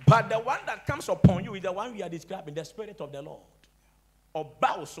 But the one that comes upon you is the one we are describing, the Spirit of the Lord.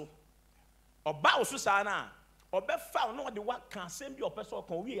 Obauso sana. Obefa no the one can send you a person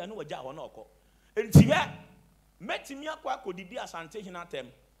kon we anu oja ho na okọ. Enti he metimi akwa kodidi asante hinatem.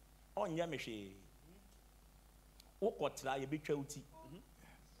 Onye me hwe. Wokotra ye betwa uti.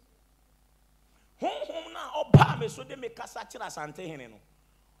 Hom na oba me so de me kasa kira asante hine no.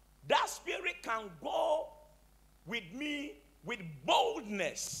 That spirit can go with me with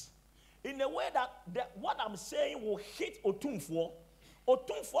boldness in a way that what I'm saying will hit Otumfo.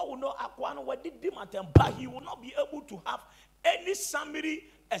 Otumfo will know Aquano what did Dimatem, but he will not be able to have any summary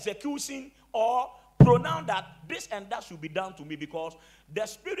execution or pronoun that this and that should be done to me, because the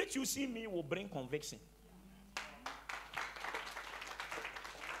spirit you see me will bring conviction.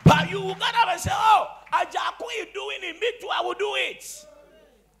 But you will get up and say, oh, Agyarko, you doing it, me too, I will do it.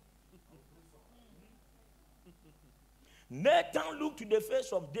 Nathan looked to the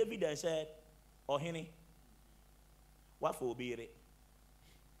face of David and said, "Oh, honey, what for be it?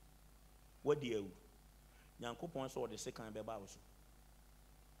 What do you? Nyankopon saw the second baby also.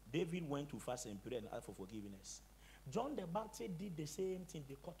 David went to fast and pray and ask for forgiveness. John the Baptist did the same thing.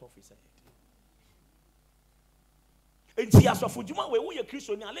 They cut off his head. And see, as of Fujima, we are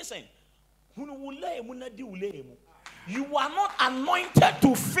Christian. Listen, you are not anointed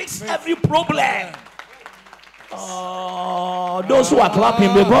to fix every problem. Those who are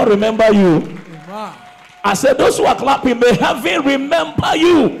clapping, may God remember you. Amen. I said, those who are clapping, may heaven remember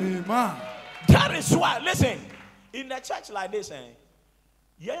you. Amen. That is why, listen, in a church like this,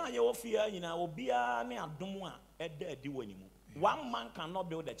 one man cannot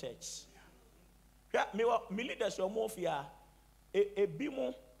build a church. They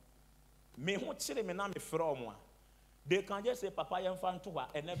can just say, Papa,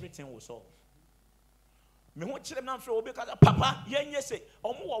 and everything will solve. Me who children not for because Papa, yen say, a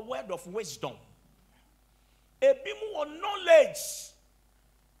word of wisdom, a bit more knowledge.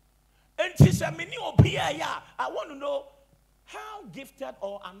 And she said, "Many I want to know how gifted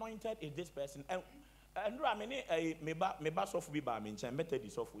or anointed is this person." And I mean, me bass off be by me, and method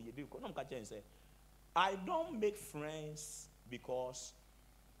is off for you. I don't make friends because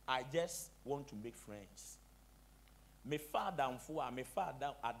I just want to make friends. Me far down for, me far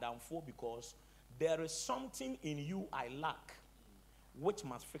down for because there is something in you I lack, which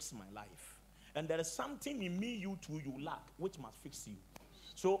must fix my life. And there is something in me you lack, which must fix you.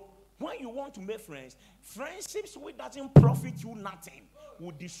 So when you want to make friends, friendships which doesn't profit you nothing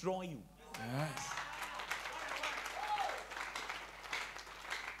will destroy you. Yes.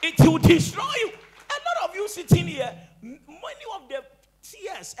 It will destroy you. A lot of you sitting here, many of the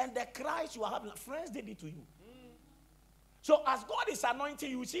tears and the cries you are having, friends did it to you. So as God is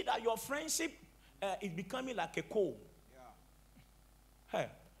anointing you, see that your friendship is becoming like a coal. Yeah. Hey,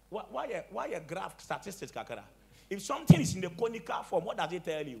 why a graph statistics, Kakara? If something is in the conical form, what does it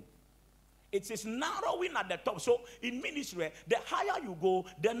tell you? It is narrowing at the top. So in ministry, the higher you go,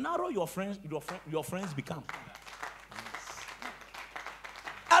 the narrower your friends become. Yes.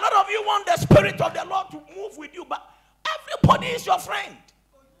 A lot of you want the Spirit of the Lord to move with you, but everybody is your friend.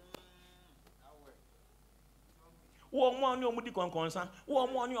 You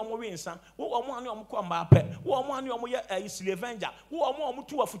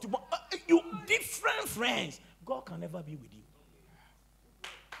different friends. God can never be with you.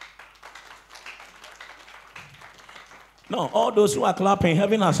 No, all those who are clapping,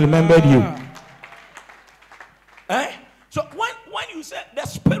 heaven has remembered you. So when you say the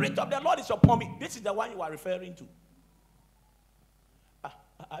Spirit of the Lord is upon me, this is the one you are referring to.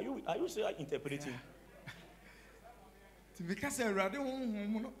 Are you still interpreting? Because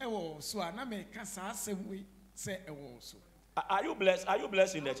are you blessed? Are you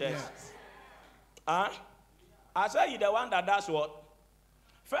blessed in the church? Yes. I say you the one that does what?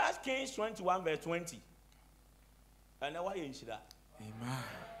 1 Kings 21 verse 20. And now why you see that? Amen.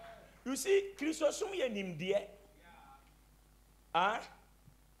 You see, Christosum ye nim die.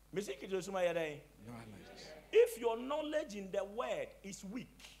 If your knowledge in the word is weak,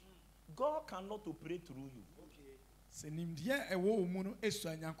 God cannot operate through you.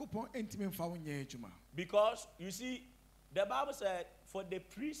 Because you see, The Bible said, for the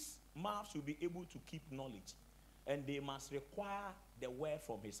priest's mouth should be able to keep knowledge, and they must require the word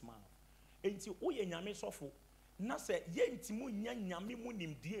from his mouth. Enti oye nyame sofo na se yentimu nya nyame mu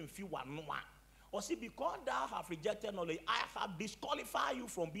nimdie mfi wanoa. Or see, because thou have rejected knowledge, I have disqualified you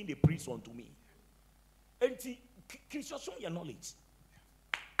from being a priest unto me. Enti Christian your knowledge.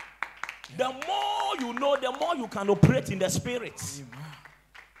 The more you know, the more you can operate in the spirit.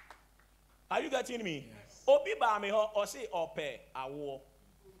 Are you getting me? Obi ba me ho or say ope awo.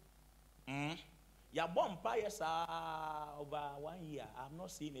 Ya bompa yes over 1 year. I've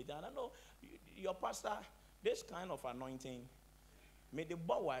not seen it. And I know your pastor, this kind of anointing, made the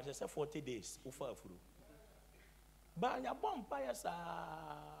boy was just 40 days. But ya bompa yes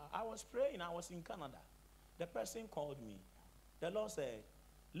I was praying, I was in Canada. The person called me. The Lord said,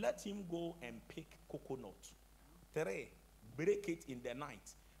 let him go and pick coconut. 3, break it in the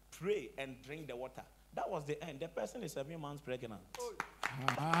night. Pray and drink the water. That was the end. The person is 7 months pregnant.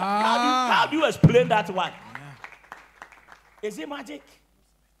 How do you explain that one? Is it magic?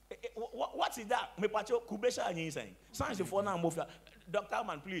 What is that? Science for now. Dr.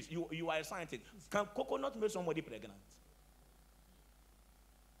 Man, please, you are a scientist. Can coconut make somebody pregnant?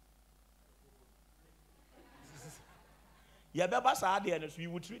 We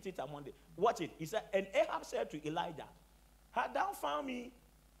will treat it on Monday. Watch it. He said, and Ahab said to Elijah, hast thou found me,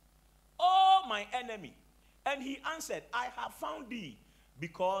 oh my enemy? And he answered, I have found thee,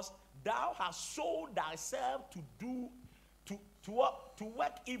 because thou hast sold thyself to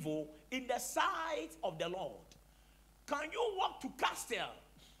work evil in the sight of the Lord. Can you walk to Castile?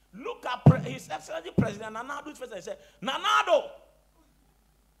 Look at His Excellency President Nanado's face and say, Nanado,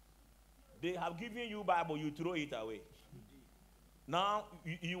 they have given you Bible, you throw it away. Now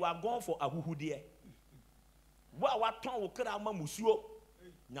you are going for a huhudie. What tongue will cut out my musio?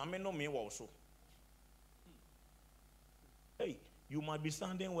 Nyameno me also. Hey, you must be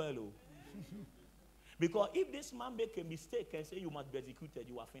standing well, oh. Because if this man make a mistake and say you must be executed,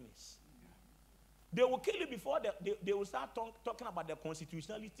 you are finished. They will kill you before they will start talking about the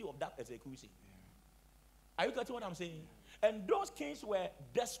constitutionality of that execution. Are you getting what I'm saying? And those kings were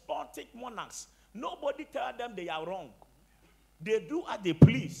despotic monarchs. Nobody tell them they are wrong. They do as they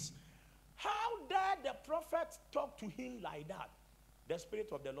please. How dare the prophet talk to him like that? The Spirit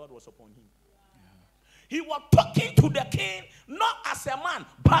of the Lord was upon him. He was talking to the king, not as a man,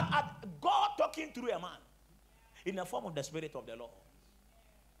 but as God talking through a man. In the form of the Spirit of the Lord.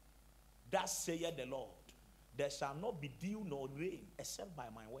 Thus saith the Lord, there shall not be dew nor rain except by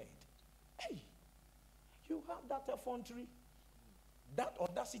my word. Hey, you have that effrontery, that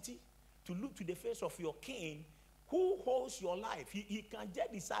audacity to look to the face of your king who holds your life. He can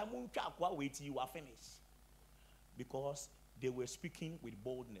just decide wait till you are finished. Because they were speaking with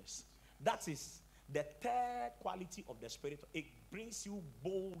boldness. That is the third quality of the Spirit. It brings you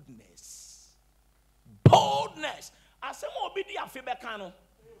boldness. Boldness. I say,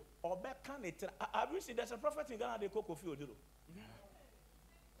 have you seen there's a prophet in Ghana, they call Kofi Oduro?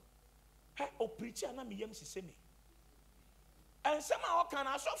 Hey, oh, preacher, na mi yem si se me. And somehow can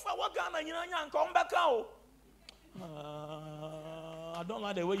I suffer what Ghana and come back out? I don't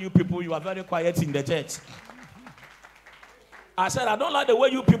like the way you people, you are very quiet in the church. I said, I don't like the way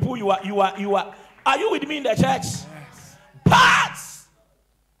you people, you are. Are you with me in the church? Yes. But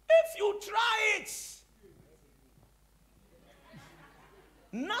if you try it,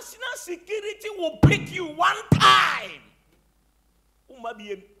 national security will pick you one time.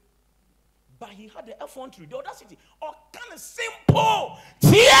 But he had the effrontery, the audacity, or kind of simple.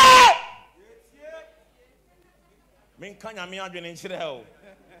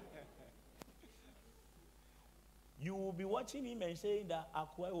 You will be watching him and saying that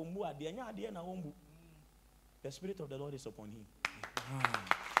the Spirit of the Lord is upon him.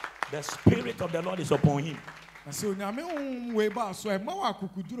 The Spirit of the Lord is upon him. I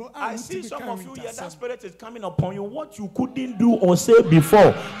see some of you here, that Spirit is coming upon you. What you couldn't do or say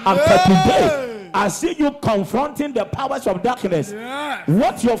before, after today, I see you confronting the powers of darkness.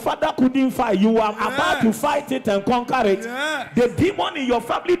 What your father couldn't fight, you are about to fight it and conquer it. The demon in your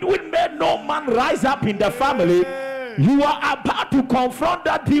family will make no man rise up in the family. You are about to confront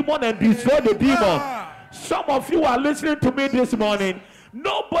that demon and destroy the demon. Some of you are listening to me this morning.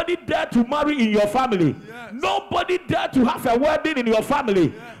 Nobody dare to marry in your family. Nobody dare to have a wedding in your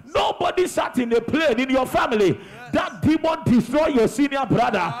family. Nobody sat in a plane in your family. That demon destroyed your senior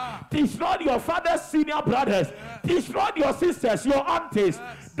brother. Destroyed your father's senior brothers. Destroyed your sisters, your aunties.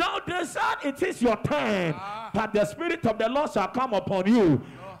 Now they said it is your turn. But the Spirit of the Lord shall come upon you.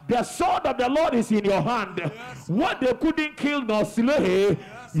 The sword of the Lord is in your hand. What they couldn't kill nor slay,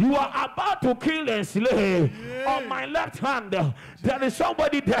 You are about to kill and slay. On my left hand, there is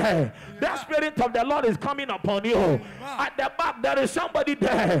somebody there. The Spirit of the Lord is coming upon you. At the back, there is somebody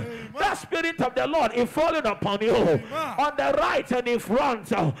there. The Spirit of the Lord is falling upon you. On the right and in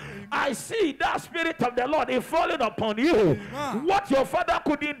front, I see that Spirit of the Lord is falling upon you. What your father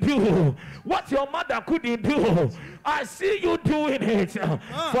couldn't do, what your mother couldn't do, I see you doing it.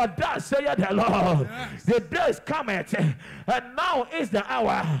 For that saith the Lord. The day is cometh, and now is the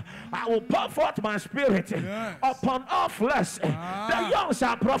hour. I will pour forth my Spirit upon all flesh. The young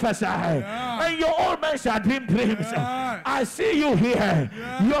shall prophesy, and your old men shall dream dreams. I see you here.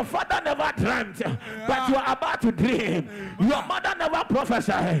 Your father never dreamt, but you are about to dream. Your mother never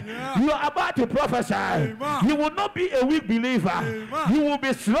prophesied. You are about to prophesy. You will not be a weak believer. You will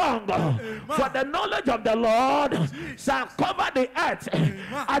be strong. For the knowledge of the Lord shall cover the earth,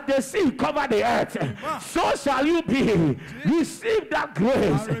 as the sea cover the earth. So shall you be. Receive that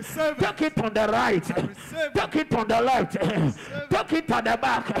grace. Take it on the right. Take it on the left. Take it on the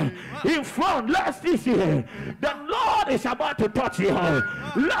back. In front, let's see. The Lord is about to touch you.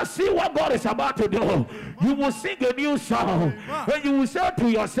 Let's see what God is about to do. You will sing a new song, and you will say to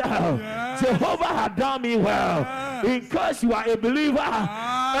yourself, Jehovah had done me well. In case you are a believer,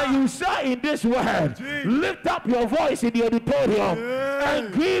 and you say in this word, lift up your voice in the auditorium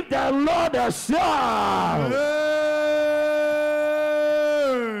and give the Lord a shout.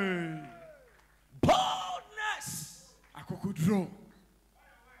 Boldness.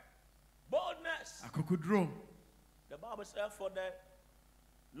 Boldness. The Bible says, for the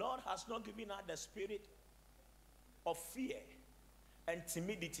Lord has not given us the spirit of fear and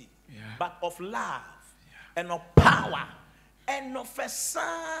timidity, but of love and of power and of a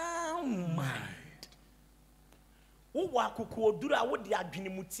sound mind. Who wakukodura wo di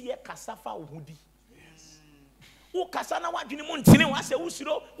adwinimutie kasafa ohudi. Who kasana wa adwinimuntini wa se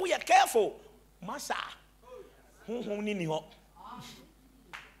usiro, who ye careful. Masa. Ni ho.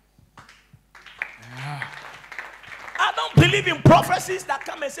 I don't believe in prophecies that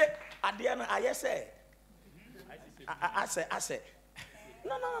come and say, at the end, I say. I say.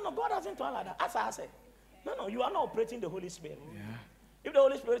 No. God hasn't told like that. I say. No. You are not operating the Holy Spirit. Yeah. If the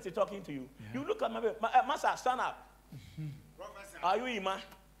Holy Spirit is talking to you, you look at my Master, stand up. Are you Ima?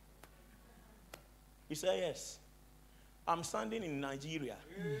 He said, yes. I'm standing in Nigeria.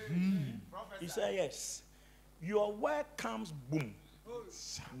 He said, yes. Your word comes boom.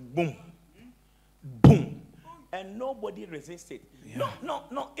 Boom. Boom. And nobody resists it. Yeah.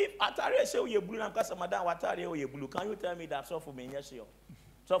 No. If Atari say you blue, I'm because Madam Atari you blue. Can you tell me that so for me? Yes, you.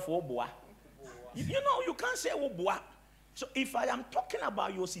 So for Oboa. You know you can't say Oboa. So if I am talking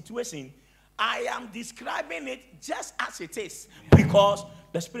about your situation, I am describing it just as it is, because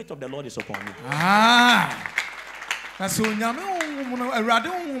the Spirit of the Lord is upon me. So nyame erade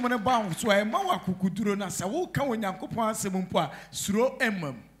woman ba so e ma wa kukuduro na se wo ka onyankopon asem mpo a suro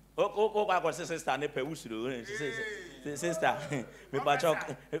emam. Sister,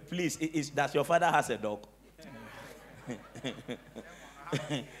 please, does your father has a dog?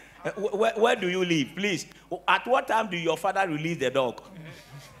 Where do you live? Please, at what time do your father release the dog?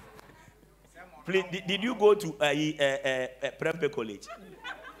 Please, did you go to Prempe College?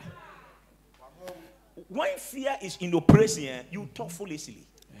 When fear is in operation, you talk foolishly.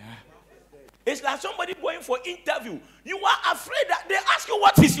 It's like somebody going for interview. You are afraid that they ask you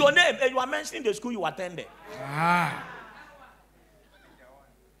what is your name, and you are mentioning the school you attended. Are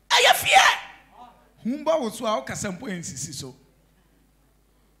you fear?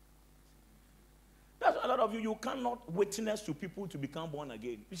 That's a lot of you cannot witness to people to become born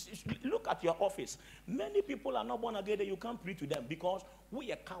again. Look at your office. Many people are not born again, and you can't preach to them because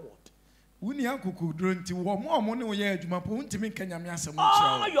we are coward. Oh,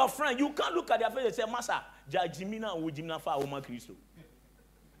 your friend, you can't look at their face and say, Master, Jajimina or Jimna fa Oma Christo.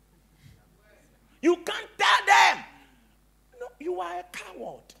 You can't tell them. No, you are a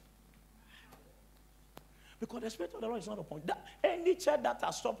coward. Because the Spirit of the Lord is not upon that. Any church that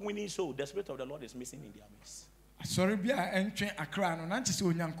has stopped winning souls, the Spirit of the Lord is missing in their midst.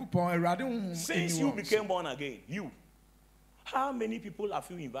 Since you became born again, how many people have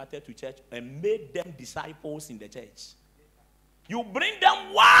you invited to church and made them disciples in the church? You bring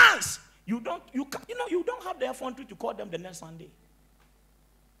them once. You don't have the effrontery to call them the next Sunday.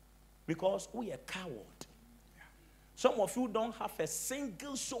 Because we are coward. Some of you don't have a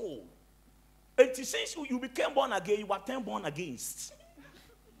single soul. And since you became born again, you are then born against.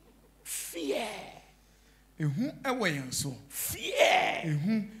 Fear. Fear.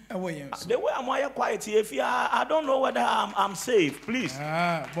 The way I'm quiet here, I don't know whether I'm safe. Please. We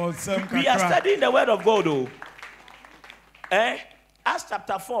are studying the word of God, though. Acts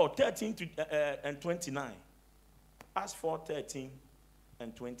chapter 4, 13 and 29. Acts 4, 13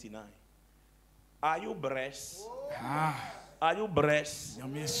 and 29. Are you blessed? Are you blessed?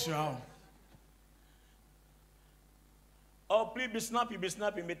 Oh, please be snappy,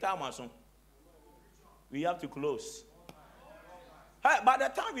 we have to close. Hey, by the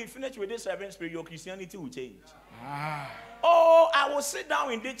time we finish with this 7 spirit, your Christianity will change. Oh, I will sit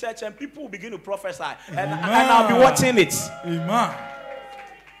down in the church and people will begin to prophesy. And I'll be watching it. Amen.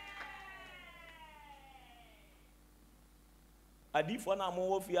 I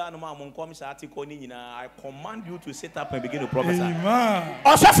command you to sit up and begin to prophesy. Amen.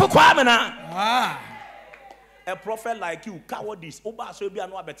 A prophet like you, cowardice, Oba so be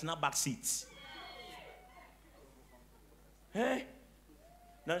no better back seats. Hey,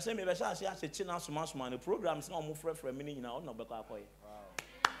 now say me be say a china suma the programs now move for a minute now no be akoy.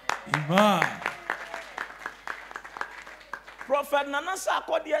 Amen. Prophet Nana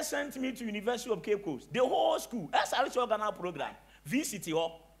Sarkodie sent me to University of Cape Coast. The whole school, SRH organ program, VCT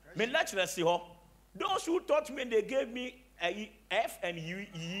ho, me lecturers ho. Those who taught me, they gave me a F and U,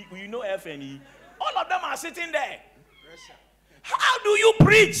 you know F and E. All of them are sitting there. How do you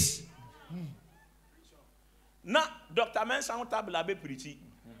preach? Now, Dr. Mensah Tabla be preaching.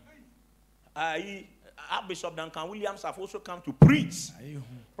 Archbishop Duncan Williams have also come to preach.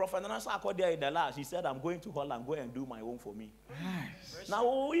 Prophet Nana Sarkodie in the last, he said, I'm going to Holland, go and do my own for me. Nice.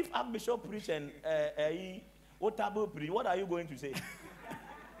 Now, if Archbishop preach and Otabo preach, what are you going to say?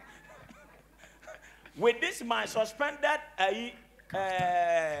 With this, my suspended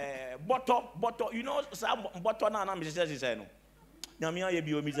bottle, you know, some bottle na Mrs.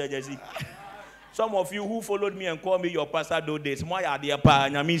 Jesse. Some of you who followed me and called me your pastor those days, my idea pa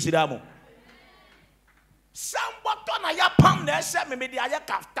nyami sidamo. Some bottle na ya pam na se me the aya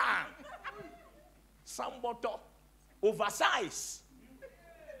kaftan. Some bottle oversize.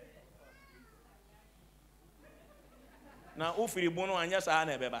 Na ofiri bono anya sa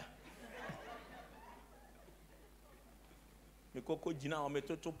na beba. Me koko jina o me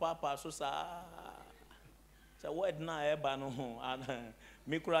toto papa so sa word na e ba no ho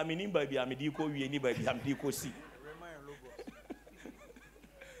me kura me nimba bia me di ko wie ni ba bia me di ko si.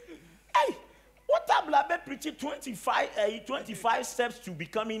 Hey, what abla be preaching 25 steps to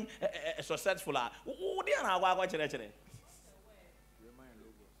becoming successful. Wo dey na agwa chere.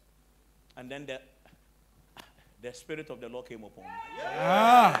 And then the spirit of the Lord came upon me.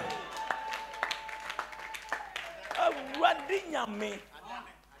 Yeah.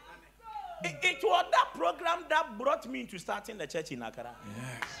 It was that program that brought me to starting the church in Accra.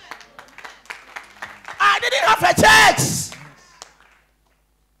 Yes. I didn't have a church.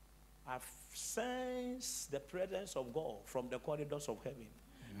 I've sensed the presence of God from the corridors of heaven.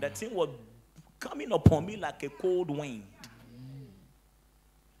 Yeah. The thing was coming upon me like a cold wind.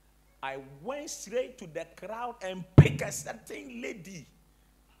 I went straight to the crowd and picked a certain lady.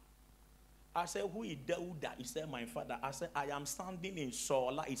 I said, who is Dauda? He said, my father. I said, I am standing in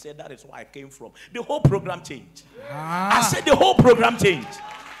Sola. He said, that is where I came from. The whole program changed. I said, the whole program changed.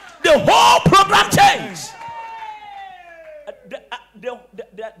 The whole program changed.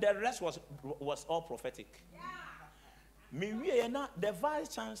 The rest was all prophetic. The vice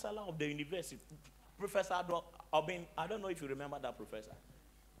chancellor of the university, Professor Obin, I don't know if you remember that professor.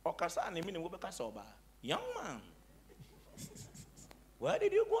 Young man. Where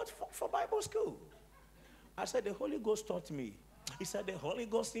did you go for Bible school? I said, the Holy Ghost taught me. He said, the Holy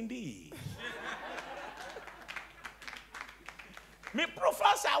Ghost indeed. Me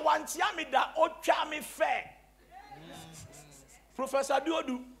professor wants me that ocha me fair. Professor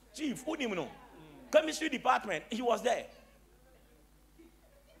Diodu, chief, who do you know? Chemistry department, he was there.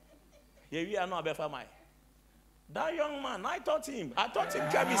 Here we are now, Befamai. That young man, I taught him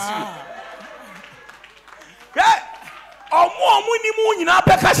chemistry. Yeah.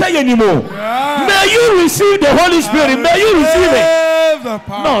 May you receive the Holy Spirit. May you receive it.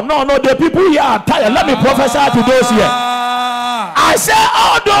 No. The people here are tired. Let me prophesy to those here. I say,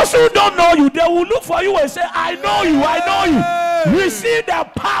 all those who don't know you, they will look for you and say, I know you. Receive the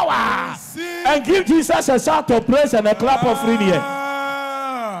power. And give Jesus a shout of praise and a clap of here.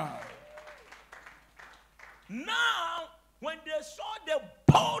 Now, when they saw the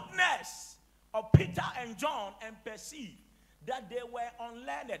boldness of Peter and John and perceived that they were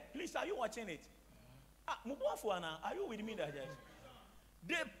unlearned. Please, are you watching it? Are you with me?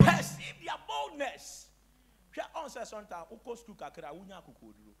 They perceived their boldness.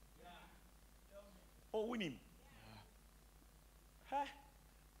 Oh, win him. Now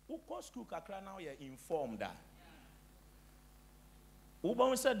you're informed that.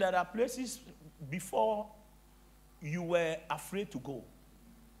 Ubon said there are places before you were afraid to go.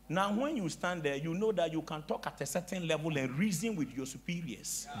 Now, when you stand there, you know that you can talk at a certain level and reason with your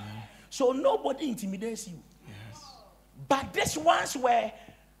superiors. Yeah. So nobody intimidates you. Yes. But these ones were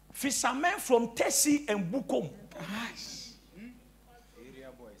fishermen from Tessie and Bukom. Gosh.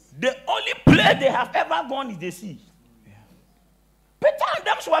 The only place they have ever gone is the sea. Yeah. Peter and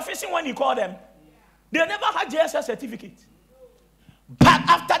them were fishing when he called them. They never had JSS certificate. But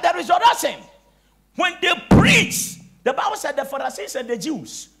after the resurrection, when they preached, the Bible said the Pharisees and the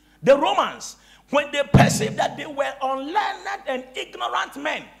Jews, the Romans, when they perceived that they were unlearned and ignorant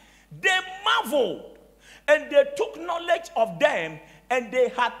men, they marveled and they took knowledge of them, and they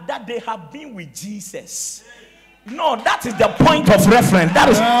have been with Jesus. No, that is the point of reference. That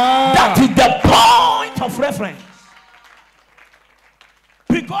is the point of reference.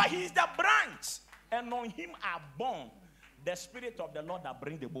 Because he is the branch, and on him are born the Spirit of the Lord that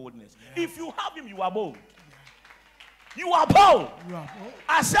brings the boldness. If you have him, you are bold. You are bold.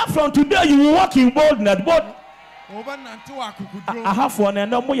 Except from today, you will walk in boldness. But I have one and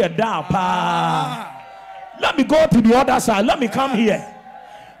no more down. Let me go to the other side. Let me come here.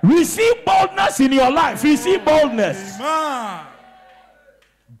 Receive boldness in your life. Receive boldness. Amen.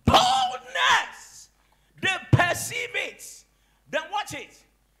 Boldness. They perceive it. Then watch it.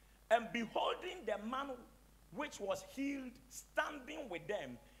 And beholding the man which was healed standing with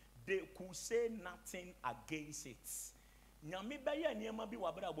them, they could say nothing against it. Nyame baya niema bi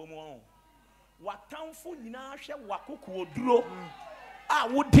wabra bomo watamfo nyina hwe wakoko oduro a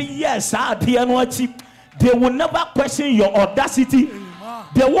wodi yes ade no achi. They will never question your audacity. Amen.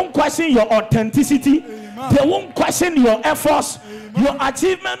 They won't question your authenticity. Amen. They won't question your efforts. Amen. Your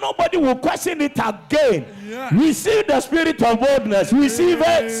achievement, nobody will question it again. Yeah. Receive the spirit of boldness. Receive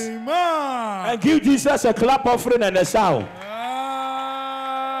it. Amen. And give Jesus a clap offering and a sound.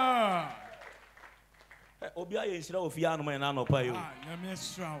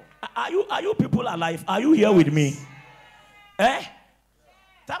 Are you people alive? Are you here with me?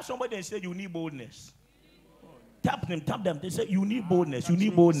 Tap somebody and say you need boldness. Tap them. They say you need boldness. You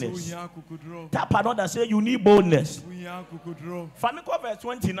need boldness. Tap another. Say you need boldness. Famiko verse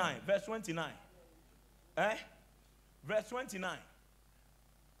 29. Verse 29. Verse 29.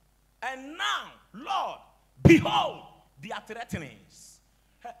 And now, Lord, behold their threatenings.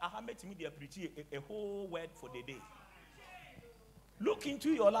 I have met me there preaching a whole word for the day. Look into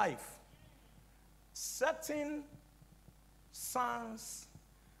your life. Certain sons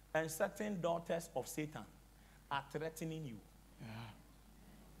and certain daughters of Satan are threatening you. Yeah.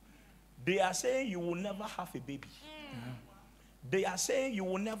 They are saying you will never have a baby. Yeah. They are saying you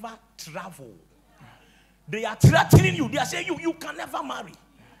will never travel. Yeah. They are threatening you. They are saying you can never marry.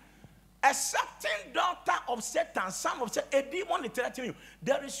 Yeah. A certain daughter of Satan, son of Satan, a demon is threatening you.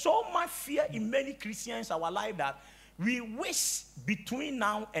 There is so much fear in many Christians in our life that we wish between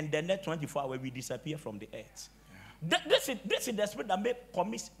now and the next 24 hours we disappear from the earth. Yeah. This is the spirit that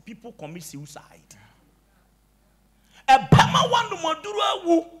makes people commit suicide. Yeah. A bama one moduru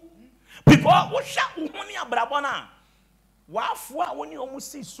wu because wo sha uhuni abrabona wafua woni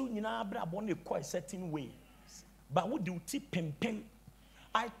omusi su nyina abrabona ko a certain way but wo do ti pempem.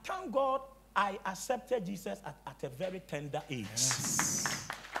 I thank God I accepted Jesus at a very tender age. Yes.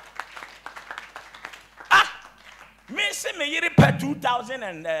 Me say me yiri per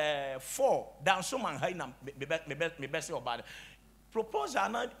 2004 down so man high na me best about it. Proposal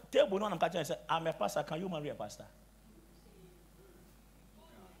na table no am catch say I'm a pastor, can you marry a pastor?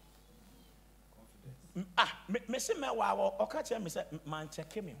 Me say me wa o catch me say man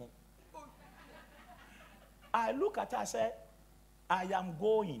check me home. I look at her, I say I am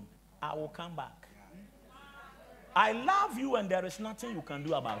going, I will come back. I love you and there is nothing you can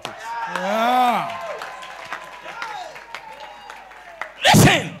do about it. Yeah.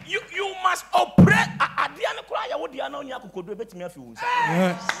 Listen, you must operate.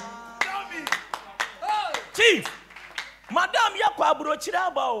 Yes. Chief, Madam Yakwa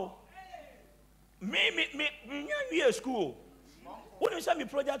Brochirabao. Me school. When you send me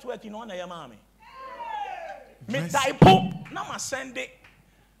project working on your mommy. Me typo, na ma send it.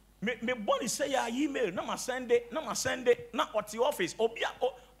 Me body say ya email, na ma send it, na at the office. Obia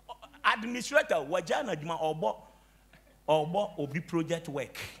administrator, wajana juma obi project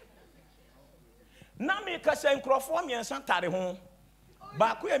work. Na me ka say nkrofo me ensan tare ho.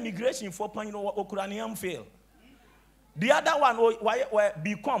 Ba ko immigration for pan no Okuraniam fail. The other one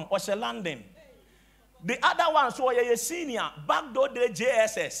become or landing. The other one so a senior back door the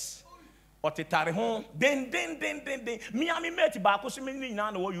JSS. Or te tare home, then. Me ami mate back so many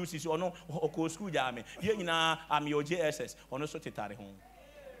na no use or no school jam. Ye na am your JSS or no so te tare home.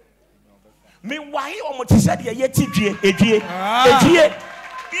 Me why almost said you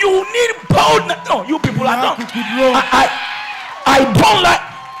need boldness. No, you people are not. I don't like.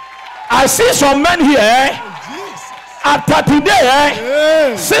 I see some men here. After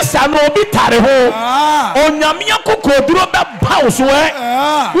today, sister no be tariho. Onyamia kukoduro be bounce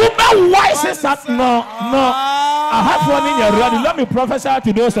we be wise sister. No. I have one in your ready. Let me prophesy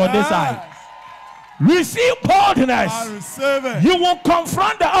to those on this side. Receive boldness. You will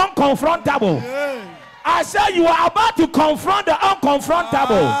confront the unconfrontable. I said you are about to confront the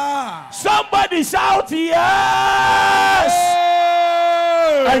unconfrontable. Somebody shout yes.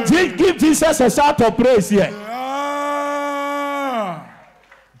 And give Jesus a shout of praise here.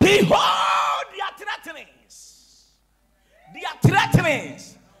 Behold their threatenings. Their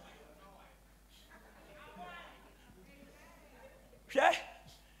threatenings. Okay?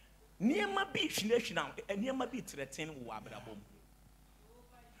 Niema be now, and niema be threatening wabrabom.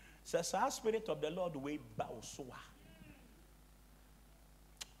 Says our spirit of the Lord way bow so.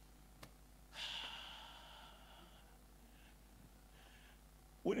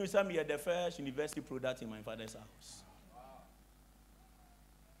 When you saw me at the first university product in my father's house.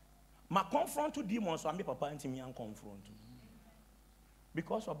 My confront to demons, so me papa and me and confront.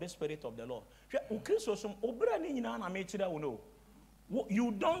 Because of the spirit of the Lord.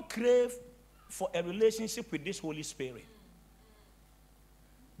 You don't crave for a relationship with this Holy Spirit.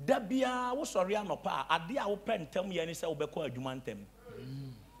 Dabia wo sorry anopa ade a wo pentem ye ne se wo beko adwumantem.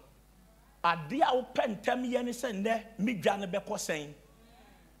 Ade a wo pentem ye ne se nde midwa ne beko sen.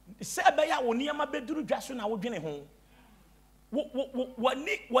 Se be ya wo niam beduru dwa so na wo dwene ho.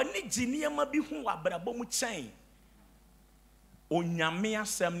 Wani giniema bi hu abrabɔ mu kyɛn. Onyame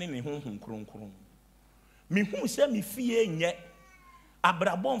asɛm ne ne honhom kronkron. Me hu sɛ me fie nyɛ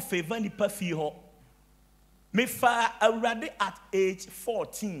abrabɔ favor nipa fie hɔ. Me fa already at age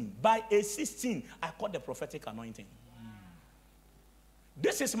 14. By age 16, I caught the prophetic anointing.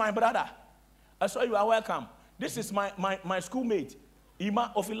 This is my brother. I saw you are welcome. This is my schoolmate.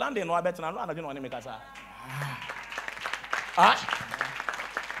 Ima of London no abet na no anadwe no ne mekasa.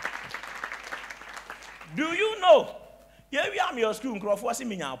 Do you know? Yeah, we are your school nkrofo si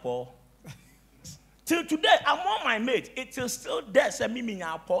minyapo. Till today, among my mates, it is still there. Say me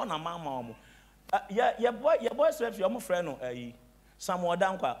minyapo na mama. Your boy says your friend no some more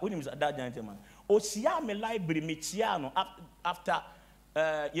down kwa. Who is that gentleman? Osia me library me chiano after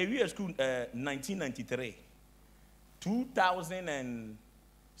your school 1993,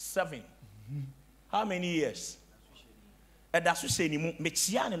 2007. How many years? That's what say ni me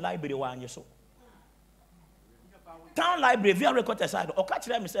chiano library wa anyeso. Town library via record aside. O catch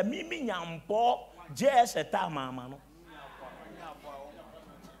them say me nyampo JS eta mama no.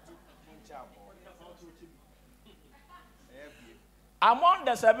 Among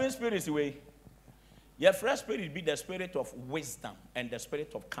the seven spirits way, your first spirit be the spirit of wisdom and the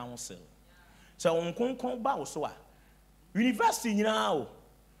spirit of counsel. So on ba so a university nyina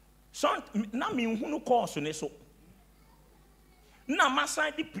so na me hu no course ne so. Na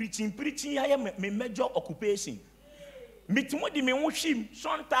masan di preaching ya me major occupation. Mitimo di me hwim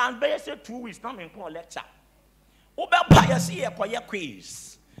sometimes be say 2 weeks na me ko lecture. Obe pa ya see ye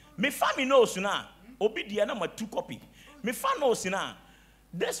quiz. Me family knows na obi dia na ma 2 copy. Me fan knows na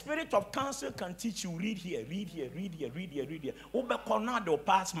the spirit of counsel can teach you read here. Obe corner do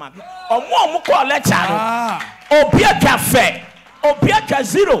pass mark. Omo ko lecture. Obi cafe. Obi ka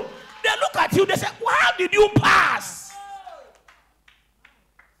 0. They look at you, they say, how did you pass?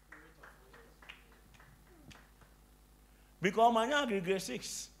 Because my grade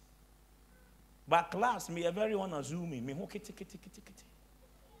 6. But class, me everyone assuming me kiti.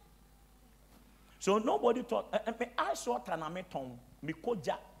 So nobody thought. I saw Tanameton, me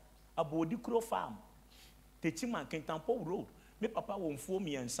koja, a body crow farm, Techiman Kentampo Road. Me papa won't fool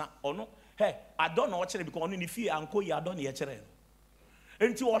me and son. Or no, hey, I don't know what because only if you uncle ya don't yet.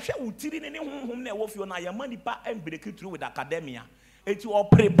 And to share with any home never for your money pa and break it through with academia. And to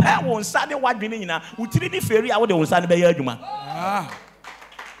prepare one Sunday what dinner na with the ferry out on Sunday Juma. Ah,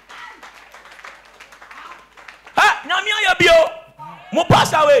 Namia Bio, mo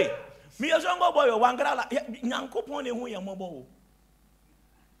pass away. Me as young boy, one girl, Yanko Pony, who you mobile.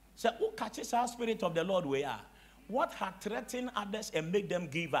 So, who catches our spirit of the Lord we are? What had threatened others and make them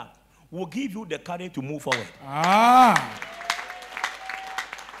give up will give you the courage to move forward. Ah.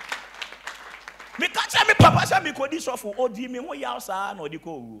 Me catch me papa say me could this off odi me who ya sa no di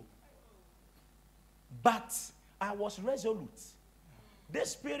ko. But I was resolute. The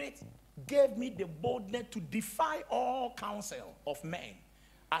spirit gave me the boldness to defy all counsel of men.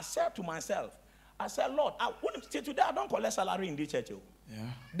 I said to myself, Lord, I wouldn't say today I don't collect salary in this church.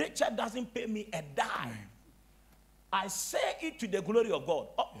 The church doesn't pay me a dime. I say it to the glory of God.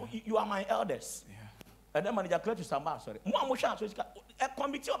 Oh, you are my elders. And then manager clear to somebody. Sorry, a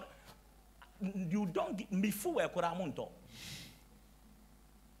committee of you don't get before a koramunto.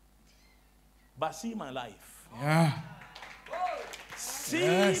 But see my life. See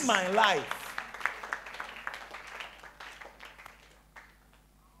my life.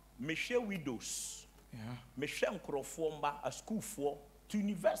 Michelle widows. Michelle Crofomba, a school for to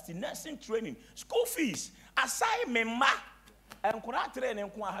university, nursing training, school fees, assignment ma, and correct training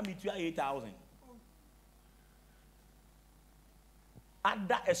and 8,000.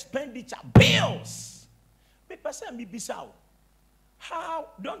 Other expenditure, bills. Me person be bizarre. How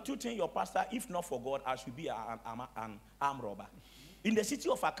don't you think your pastor, if not for God, I should be an arm robber? In the city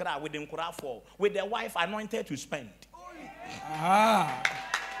of Accra, with the for, with their wife anointed to spend.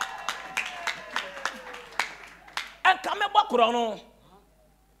 And come back,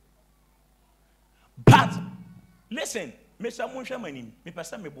 but listen, Mr. Munshamani, me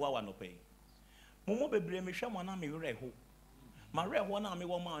person me boa no pay. Momo bebre me shama me reho. Ma reho na me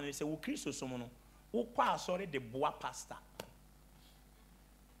woman and say, "O Christo somono, o kwa sorry the boa pastor."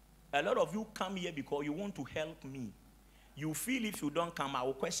 A lot of you come here because you want to help me. You feel if you don't come, I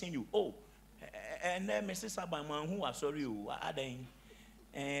will question you. Oh, and then Mrs. Sabaman, who are sorry, you are then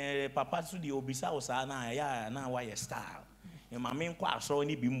Papa to the Obisa was na why a style. My main quite so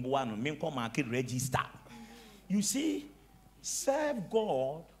any bimbuano, main market register. You see, serve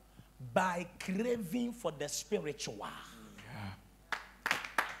God by craving for the spiritual.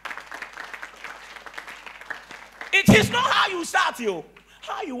 It is not how you start, you,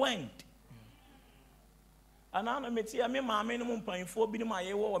 how you went. And I know me my minimum point for being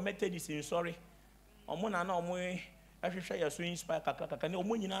my war Methodist in sorry. Omona no mo I should share your swing spike kaka no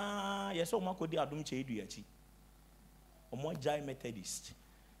mo nyina yes o makodi adom che edu achi. Omo jai Methodist.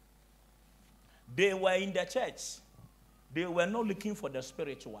 They were in the church. They were not looking for the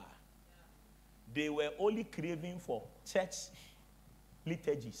spiritual. They were only craving for church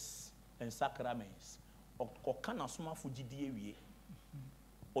liturgies and sacraments. Okana suma fujidie wie.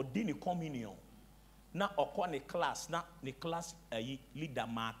 Odini communion. Na okwa ne class leader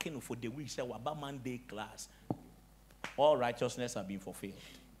marking for the week say waba Monday class. All righteousness have been fulfilled.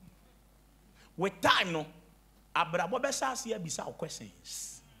 With time no abrabo besa se bisa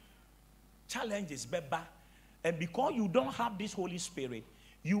questions. Challenges beba, and because you don't have this Holy Spirit,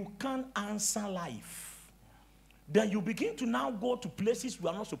 you can't answer life. Then you begin to now go to places you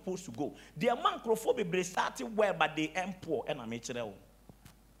are not supposed to go. The manchrophobe started where but they am poor and I'm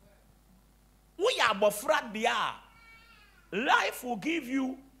we are bofrad they are. Life will give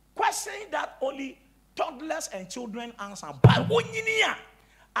you questions that only toddlers and children answer. But when you near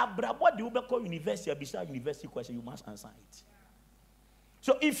abrabo the Ubeko University, beside university question, you must answer it.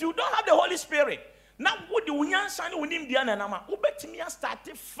 So if you don't have the Holy Spirit, now what do we answer? We need the anama. Ubetimi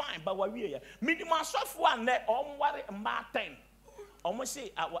started fine, but what we are minimum software net on what Martin. Almost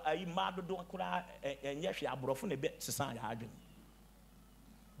say I mad don't cry and yes, I brought from a bit society.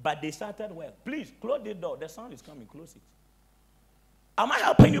 But they started well. Please close the door. The sound is coming. Close it. Am I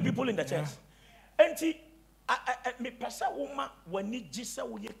helping you people in the church? And me pesa woman when ni jisa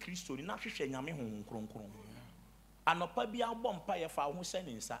wo ye Kristo ni na hwehwe nyame honhom kronkron. Anopa bia bom pa ye fa ho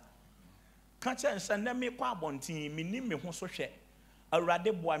sene nsa. Ka che nsa na me kwa abontin me ni me ho so hwe.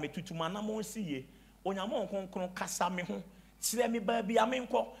 Awurade boa me tutuma na mo nsiye. Onyame kronkron kasa me ho. Kire me ba bia me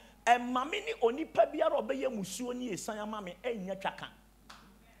nko. Emma me ni onipa bia ro be ye musuo ni esan ama me enya twaka.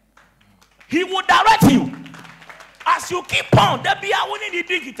 He will direct you as you keep on. There be a winning the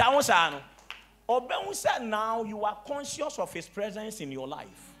drink it. Oben said now you are conscious of his presence in your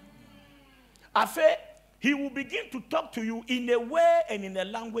life. After he will begin to talk to you in a way and in a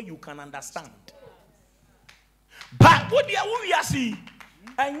language you can understand. But what we are see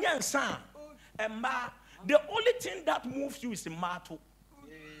and young son and ma, the only thing that moves you is the matter.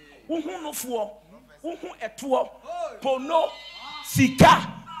 Uhu no for uhu etuo pono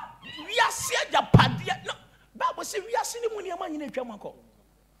sika. We are seeing the padia. No, Bible says we are seeing the money man in a Jamaica.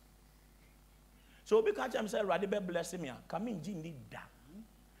 So because I'm saying, "Rather be blessing me, come in, Jindi da."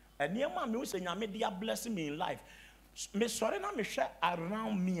 And near my music, I made their blessing me in life. Me sorry na me share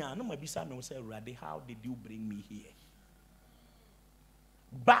around me. No, my bisa me say, "Rather, how did you bring me here?"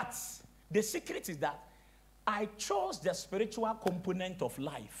 But the secret is that I chose the spiritual component of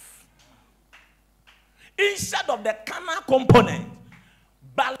life instead of the carnal component.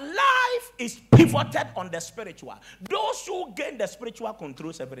 But life is pivoted on the spiritual. Those who gain the spiritual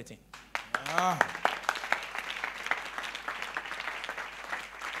controls everything.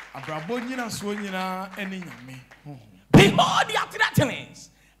 Behold, all their threatenings,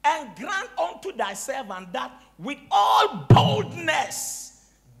 and grant unto thy servant that with all boldness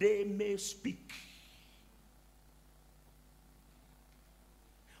they may speak.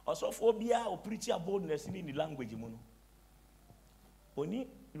 Also, phobia or preacher boldness in the language, only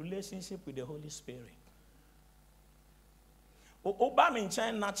relationship with the Holy Spirit. Obama in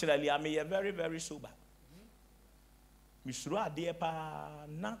China naturally, I mean, very, very sober. Mr. Adepa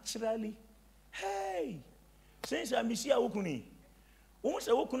naturally, hey, since I miss you, Okuni. Once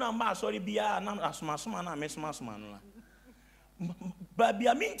a Okuna ma sorry bia na asuma na mesuma no. But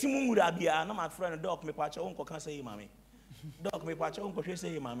bia minti mumura bia na my friend dog me pacha onko kan say mama. Dog me pacha onko hwe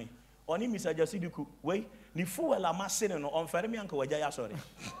say mama. Oni Mr. Jasidiku, we ni fuel ama sene no on fere me anka wagya sorry.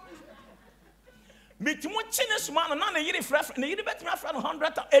 Mitimu chine suma no na na yiri frɛ na yiri betimi afra no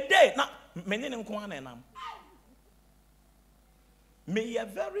 100 a day na menene nko ana enam. Me ye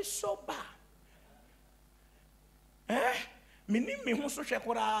very sober. Me who so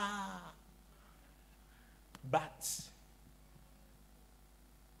but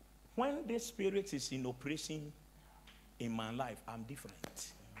when the Spirit is in operation in my life, I'm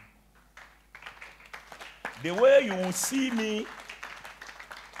different. The way you will see me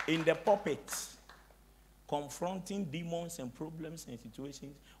in the pulpit, confronting demons and problems and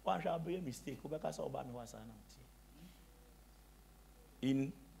situations, one shall be a mistake.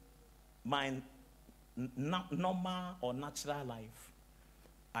 In my normal or natural life,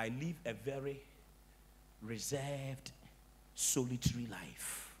 I live a very reserved, solitary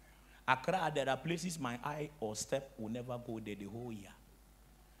life. Accra, there are places my eye or step will never go there the whole year.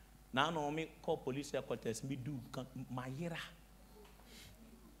 Now, no, me call police headquarters, me do my year.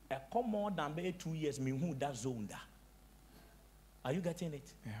 I come more than 2 years, me who that zone there. Are you getting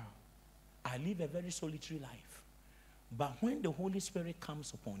it? Yeah. I live a very solitary life. But when the Holy Spirit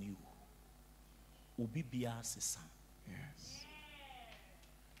comes upon you, Ubi bias son. Yes.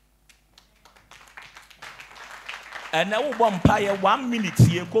 And now vampire 1 minute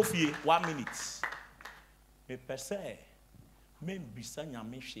here, coffee 1 minute. Me pese, me bisanya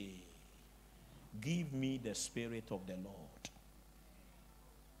meshe. Give me the Spirit of the Lord.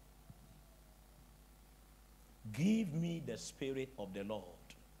 Give me the Spirit of the Lord.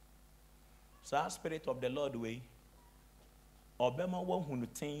 So our Spirit of the Lord way. Obama who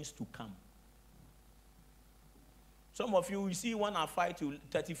things to come. Some of you see when I fight you,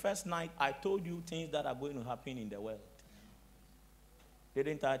 31st night, I told you things that are going to happen in the world.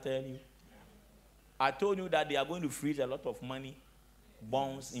 Didn't I tell you? I told you that they are going to freeze a lot of money,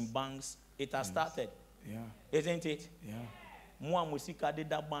 bonds in banks. It has started. Yeah. Isn't it? Yeah. More musika did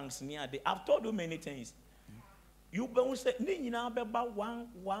that banks near the. I've told you many things. You don't say, one.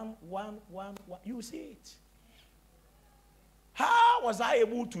 You see it. How was I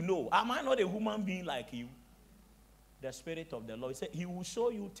able to know? Am I not a human being like you? The Spirit of the Lord said, He will show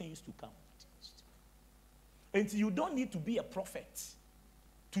you things to come. And you don't need to be a prophet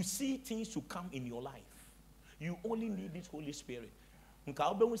to see things to come in your life. You only need this Holy Spirit.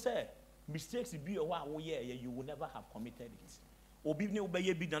 Say, mistakes be a while, you will never have committed it.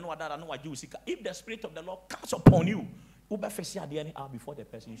 If the Spirit of the Lord comes upon you, before the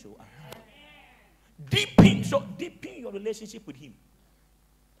person show up. Deepen your relationship with Him.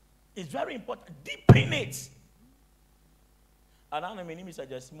 It's very important. Deepen it. And I know my name is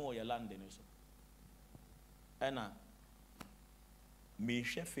just more your land. And me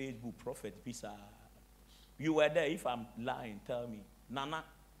share Facebook prophet Pisa. You were there. If I'm lying, tell me. Nana,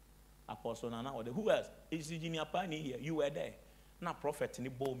 Apostle Nana, or who else? Is Virginia Pani here? You were there. Na prophet ni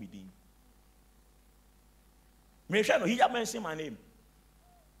bow me din. Me share no. He just mentioned my name.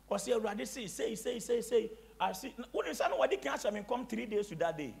 Because he already say. I see. When you what they can come 3 days to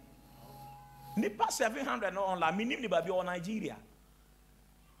that day. Nipa 700 no online. Minim ni baby or Nigeria.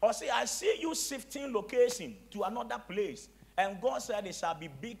 Or say I see you shifting location to another place, and God said it shall be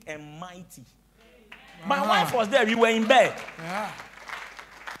big and mighty. My wife was there. We were in bed. Yeah.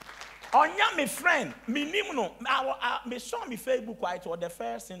 Onya my friend, minim no. Me saw me Facebook quite or the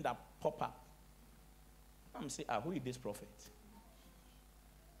first thing that pop up. I'm say, who is this prophet?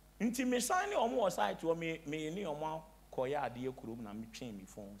 Until me sign omo side to me ni omo koya ade kurom na me twen me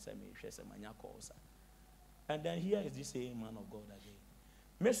phone say me hwe say manya call sa. And then here is this same man of God again.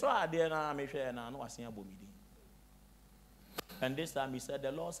 Me saw ade na me hwe na no asen abomidi. And this time he said,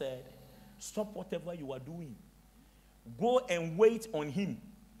 the Lord said, stop whatever you are doing. Go and wait on Him.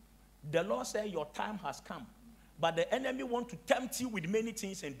 The Lord said your time has come. But the enemy wants to tempt you with many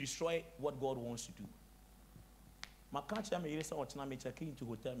things and destroy what God wants to do. My country, me say what na me check into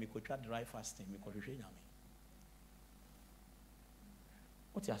hotel, me go try dry fasting, me go hwe nyame.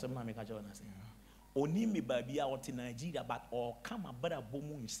 What you say na me ka jona say? Oni me baby out in Nigeria, but or come a better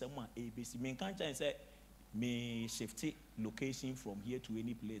boom in summer ABC. Me can't say me safety location from here to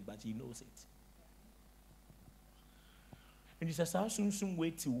any place, but he knows it. And he says, how soon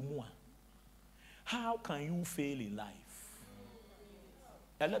wait till more? How can you fail in life?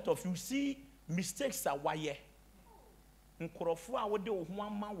 A lot of you see mistakes are why. Nkorofo a wode wo ho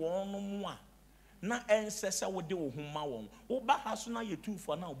ama won no mu a na ensese wode wo ho ma won wo ba ha so na yetu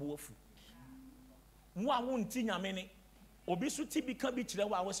fo na obo afu wo a wo nti nyame ne obi so ti bi ka bi kire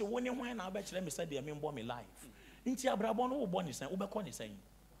wo a wo se wo ne hwan na ba kire me se de me mbo me life nti abrabo no wo bo ne san wo be ko ne san.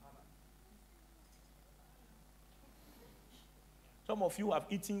 Some of you have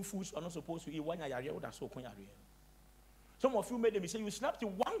eaten foods you are not supposed to eat. One yare would so kon yare. Some of you made them say you slept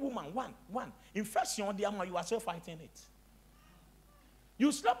with one woman, one infection on the arm, you are still fighting it.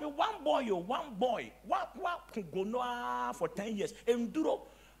 You slept with one boy. What could go no for 10 years? Enduro,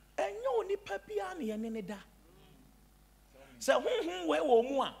 and you ni papiani and any da. So where or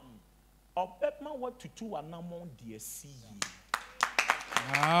more? Or pepma what to do and now more dear see.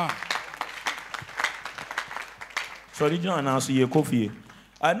 So did you announce your coffee?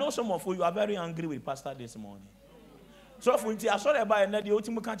 I know some of you are very angry with Pastor this morning. So for I saw about another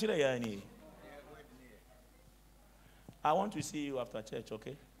ultimate country. I want to see you after church,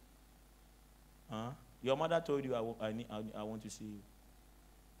 okay? Your mother told you I want to see you.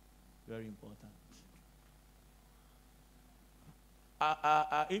 Very important.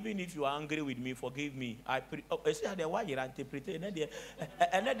 Even if you are angry with me, forgive me. I see how why you interpret and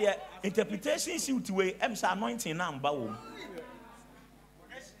the interpretation is to way anointing now.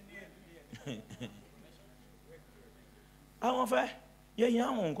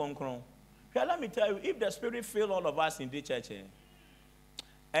 Let me tell you, if the Spirit fill all of us in the church,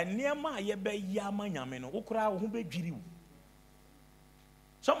 and near my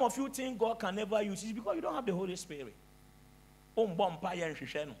some of you think God can never use it because you don't have the Holy Spirit.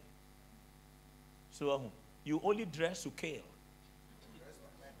 So you only dress to kill,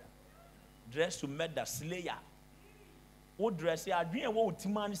 dress to murder, slayer. What dress? I dream what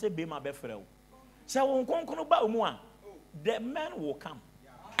Timani say be my best friend. So the men will come.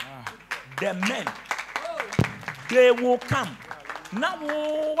 The men, they will come. Now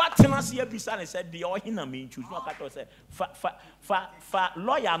what can I see a beside said the ohina mean choose no kato say fa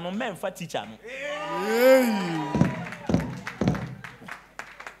lawyer no men fa teacher no.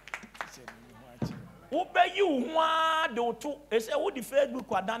 Ube you one do two. They say who the Facebook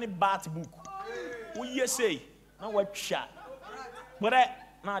or Danny Bat book. Who you say? Now what chat? But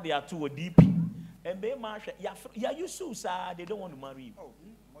now they are two deep. And they march. Yeah, you so sad. They don't want to marry you.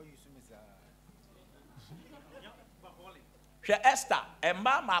 Esther and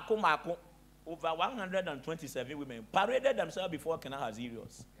Mako over 127 women paraded themselves befure King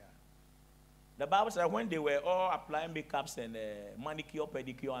Ahasuerus. The Bible said when they were all applying makeups and manicure,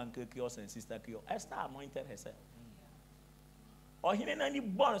 pedicure, ankle cures, and sister cure, Esther anointed herself. Or he didn't any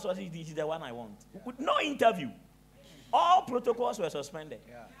bonus, so this is the one I want. With no interview. All protocols were suspended.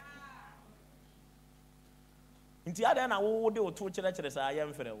 In the other, I would do two churches. I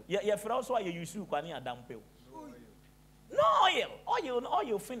am for you. For also, you use you can a damn pill. No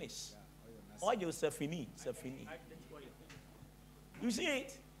oil finish. Oil fini. You see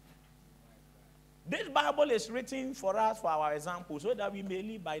it? This Bible is written for us for our example, so that we may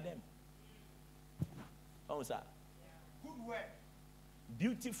live by them. Oh, sir. Good work.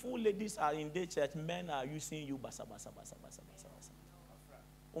 Beautiful ladies are in the church. Men are using you. Basa.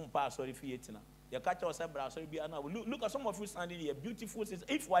 Sorry for it now. You catch yourself, sorry. Look at some of you standing here. Beautiful sisters.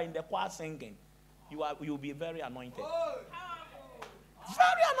 If you are in the choir singing, you will be very anointed.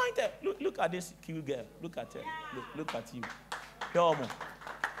 Very anointed. Look at this cute girl. Look at her. Look at you.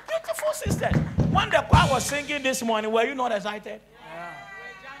 Beautiful sisters. When the choir was singing this morning, were you not excited? Yeah.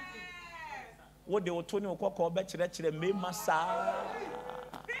 What they were telling you, me massa.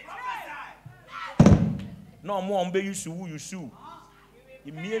 No more you sue.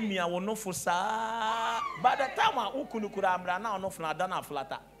 Me I will not for sa. By the time I ukunu now no flat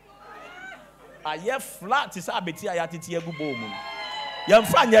flatter. I have flat is abeti ayatiti egubo. Yam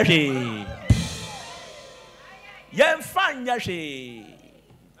fanya she.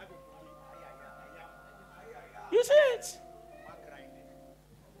 You see it?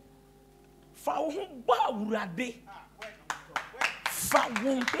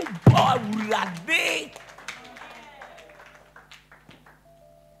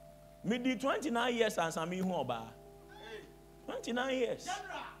 Me di 29 years and some who 29 years.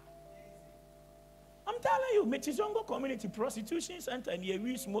 I'm telling you, Metizongo Community Prostitution Center and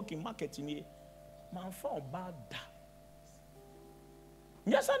we smoking market in here. Man, for bad.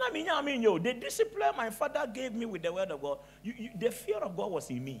 Yes, I mean, yo, the discipline my father gave me with the word of God, the fear of God was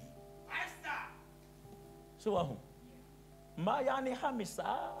in me. So, Mayani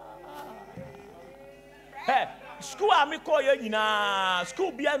Hamisa. Hey, school I call you na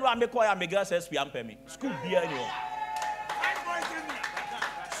school beyond what I call you, girls SPM me. School beyond you.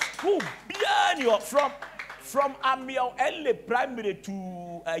 School beyond you from Amiel early primary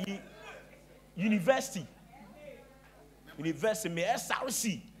to university. University me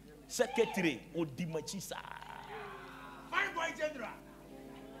SRC secretary Odimachisa. Fine boy general.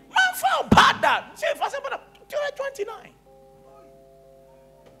 Man found bad that. Say if I say about 29.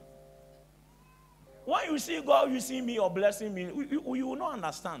 When you see God, you see me or blessing me, you will not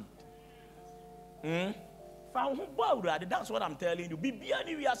understand. That's what I'm telling you.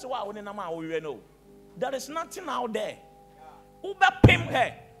 There is nothing out there. Ube pim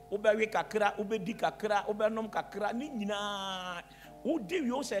he, ube we kakra, ube di kakra, ube nom kakra, ni nina. Udi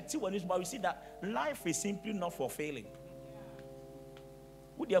you say ti when but you see that life is simply not fulfilling.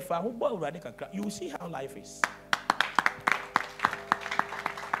 You see how life is.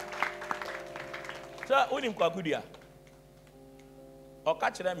 So, unim kwakudia. O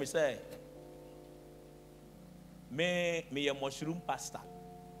catch them me say, me a mushroom pastor.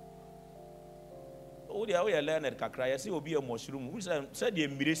 Oh, they are learned kakra. You see, obi a mushroom. Who said the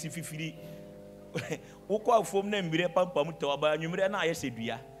miresi fifiri? Ukwa form name mire pam pam to aba nyumire na aye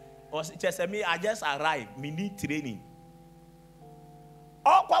sedua. Or just me, I just arrived. Me need training.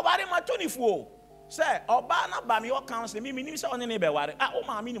 Oh, kwa wari ma 24. Say, oba na ba me your counsel. Me nim say on any be wari. Ah, o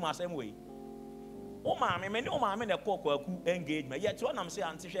ma me nim asem way. O ma me na kwaku engagement. Yet what I'm saying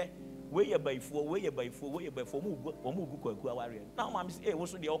anti where you buy for mu kwaku aware. Now ma me say eh wo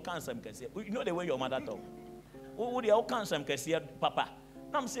so dey o cancer kese. You know the way your mother talk. Wo dey o cancer kese papa.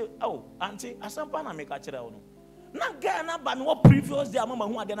 Now I'm say oh auntie asampa na me ka kire wo no. Na guy na ba me wo previous day mama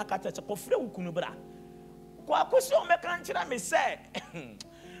hu ade na ka kire ko frɛ wo kunu bra. Kwaku se o me kan kire me say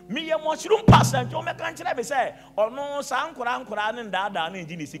me ye mushroom percent o me kan kire me say ono sa nkora ne ndaada na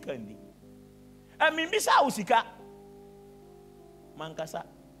ngi ni sika ndi. I mean, Miss Ausika Mankasa.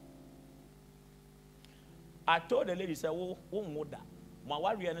 I told the lady, say, oh, mother, my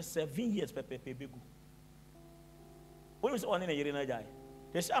warrior 7 years, Pepe Begu. When was on in a year in a day?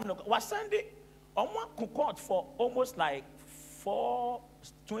 They said, I'm not, was Sunday, on one court for almost like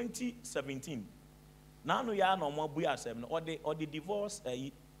 2017. Now, no, ya no more buya seven, or the divorce,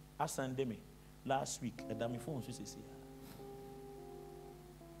 I Sunday me last week, a dummy phone, she says,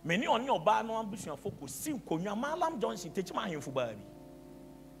 many on your bar no ambition focus. See, Konya Malam Johnson teach my him for baby.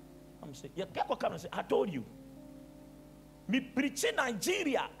 I'm saying, yeah, people come and say, I told you. Me preaching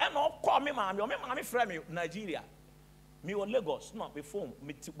Nigeria, and all call me mammy, or me mammy friend me Nigeria. Me or Lagos, not before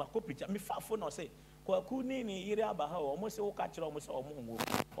me to my preacher. Me far phone or say, Kwakuni ni area baha, almost all catch almost or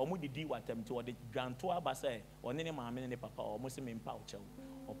mudi di what them to the grand tour basse, or any mammy and papa, or Muslim in pouch,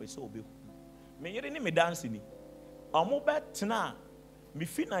 or be so be. Me you didn't me dancing. I'm more bet now. Me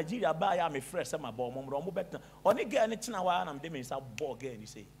fi Nigeria ba ya me fresh sama bo mo mo better oni girl ni tina wa na me dem inside ball girl ni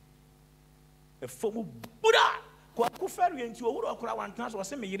say e fomu buda ko ku feru enti owuro okura wan tan so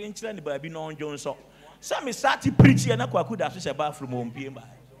say me yire nkire ni ba bi no onjo nso say me start preach here na kwa ku da so se ba from ompie ba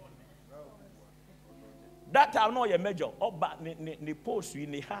that time no ye major oba ni post wi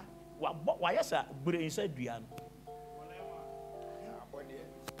ni ha wa yesa bure inside dua no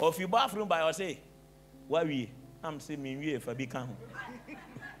of you bathroom by or say wa wi am say me wi e fa bi kan ho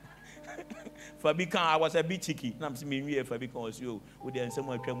Fabikan, I was a bit cheeky. I'm saying, Fabikan was you with the answer.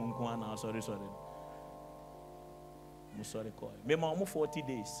 Sorry. I'm sorry, call me. I'm 40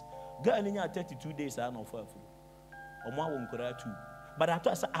 days. Girl, in 32 days, I know for I'm one too. But I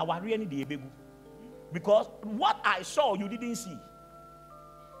thought I was really the baby because what I saw, you didn't see.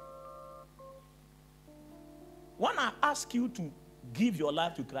 When I ask you to give your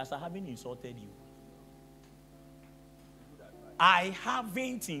life to Christ, I haven't insulted you. I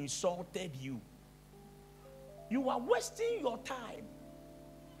haven't insulted you. You are wasting your time.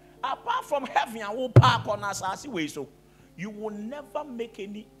 Apart from heaven, I will park on us as way so. You will never make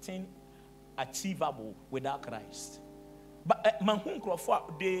anything achievable without Christ. But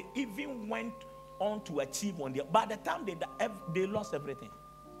they even went on to achieve on the. By the time they lost everything.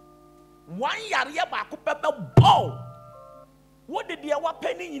 1 year back, what did they were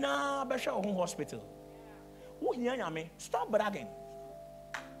penny in a hospital? Stop bragging.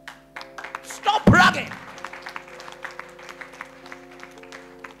 Stop bragging.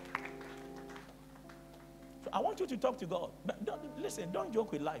 So I want you to talk to God. But don't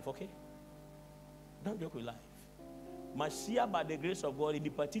joke with life, okay? Don't joke with life. Messiah, by the grace of God, in the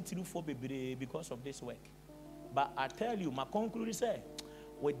particular for because of this work. But I tell you, my conclusion is,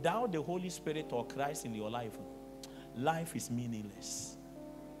 without the Holy Spirit or Christ in your life, life is meaningless.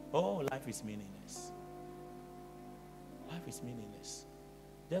 Oh, life is meaningless. Life is meaningless.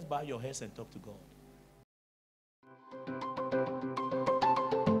 Just bow your heads and talk to God.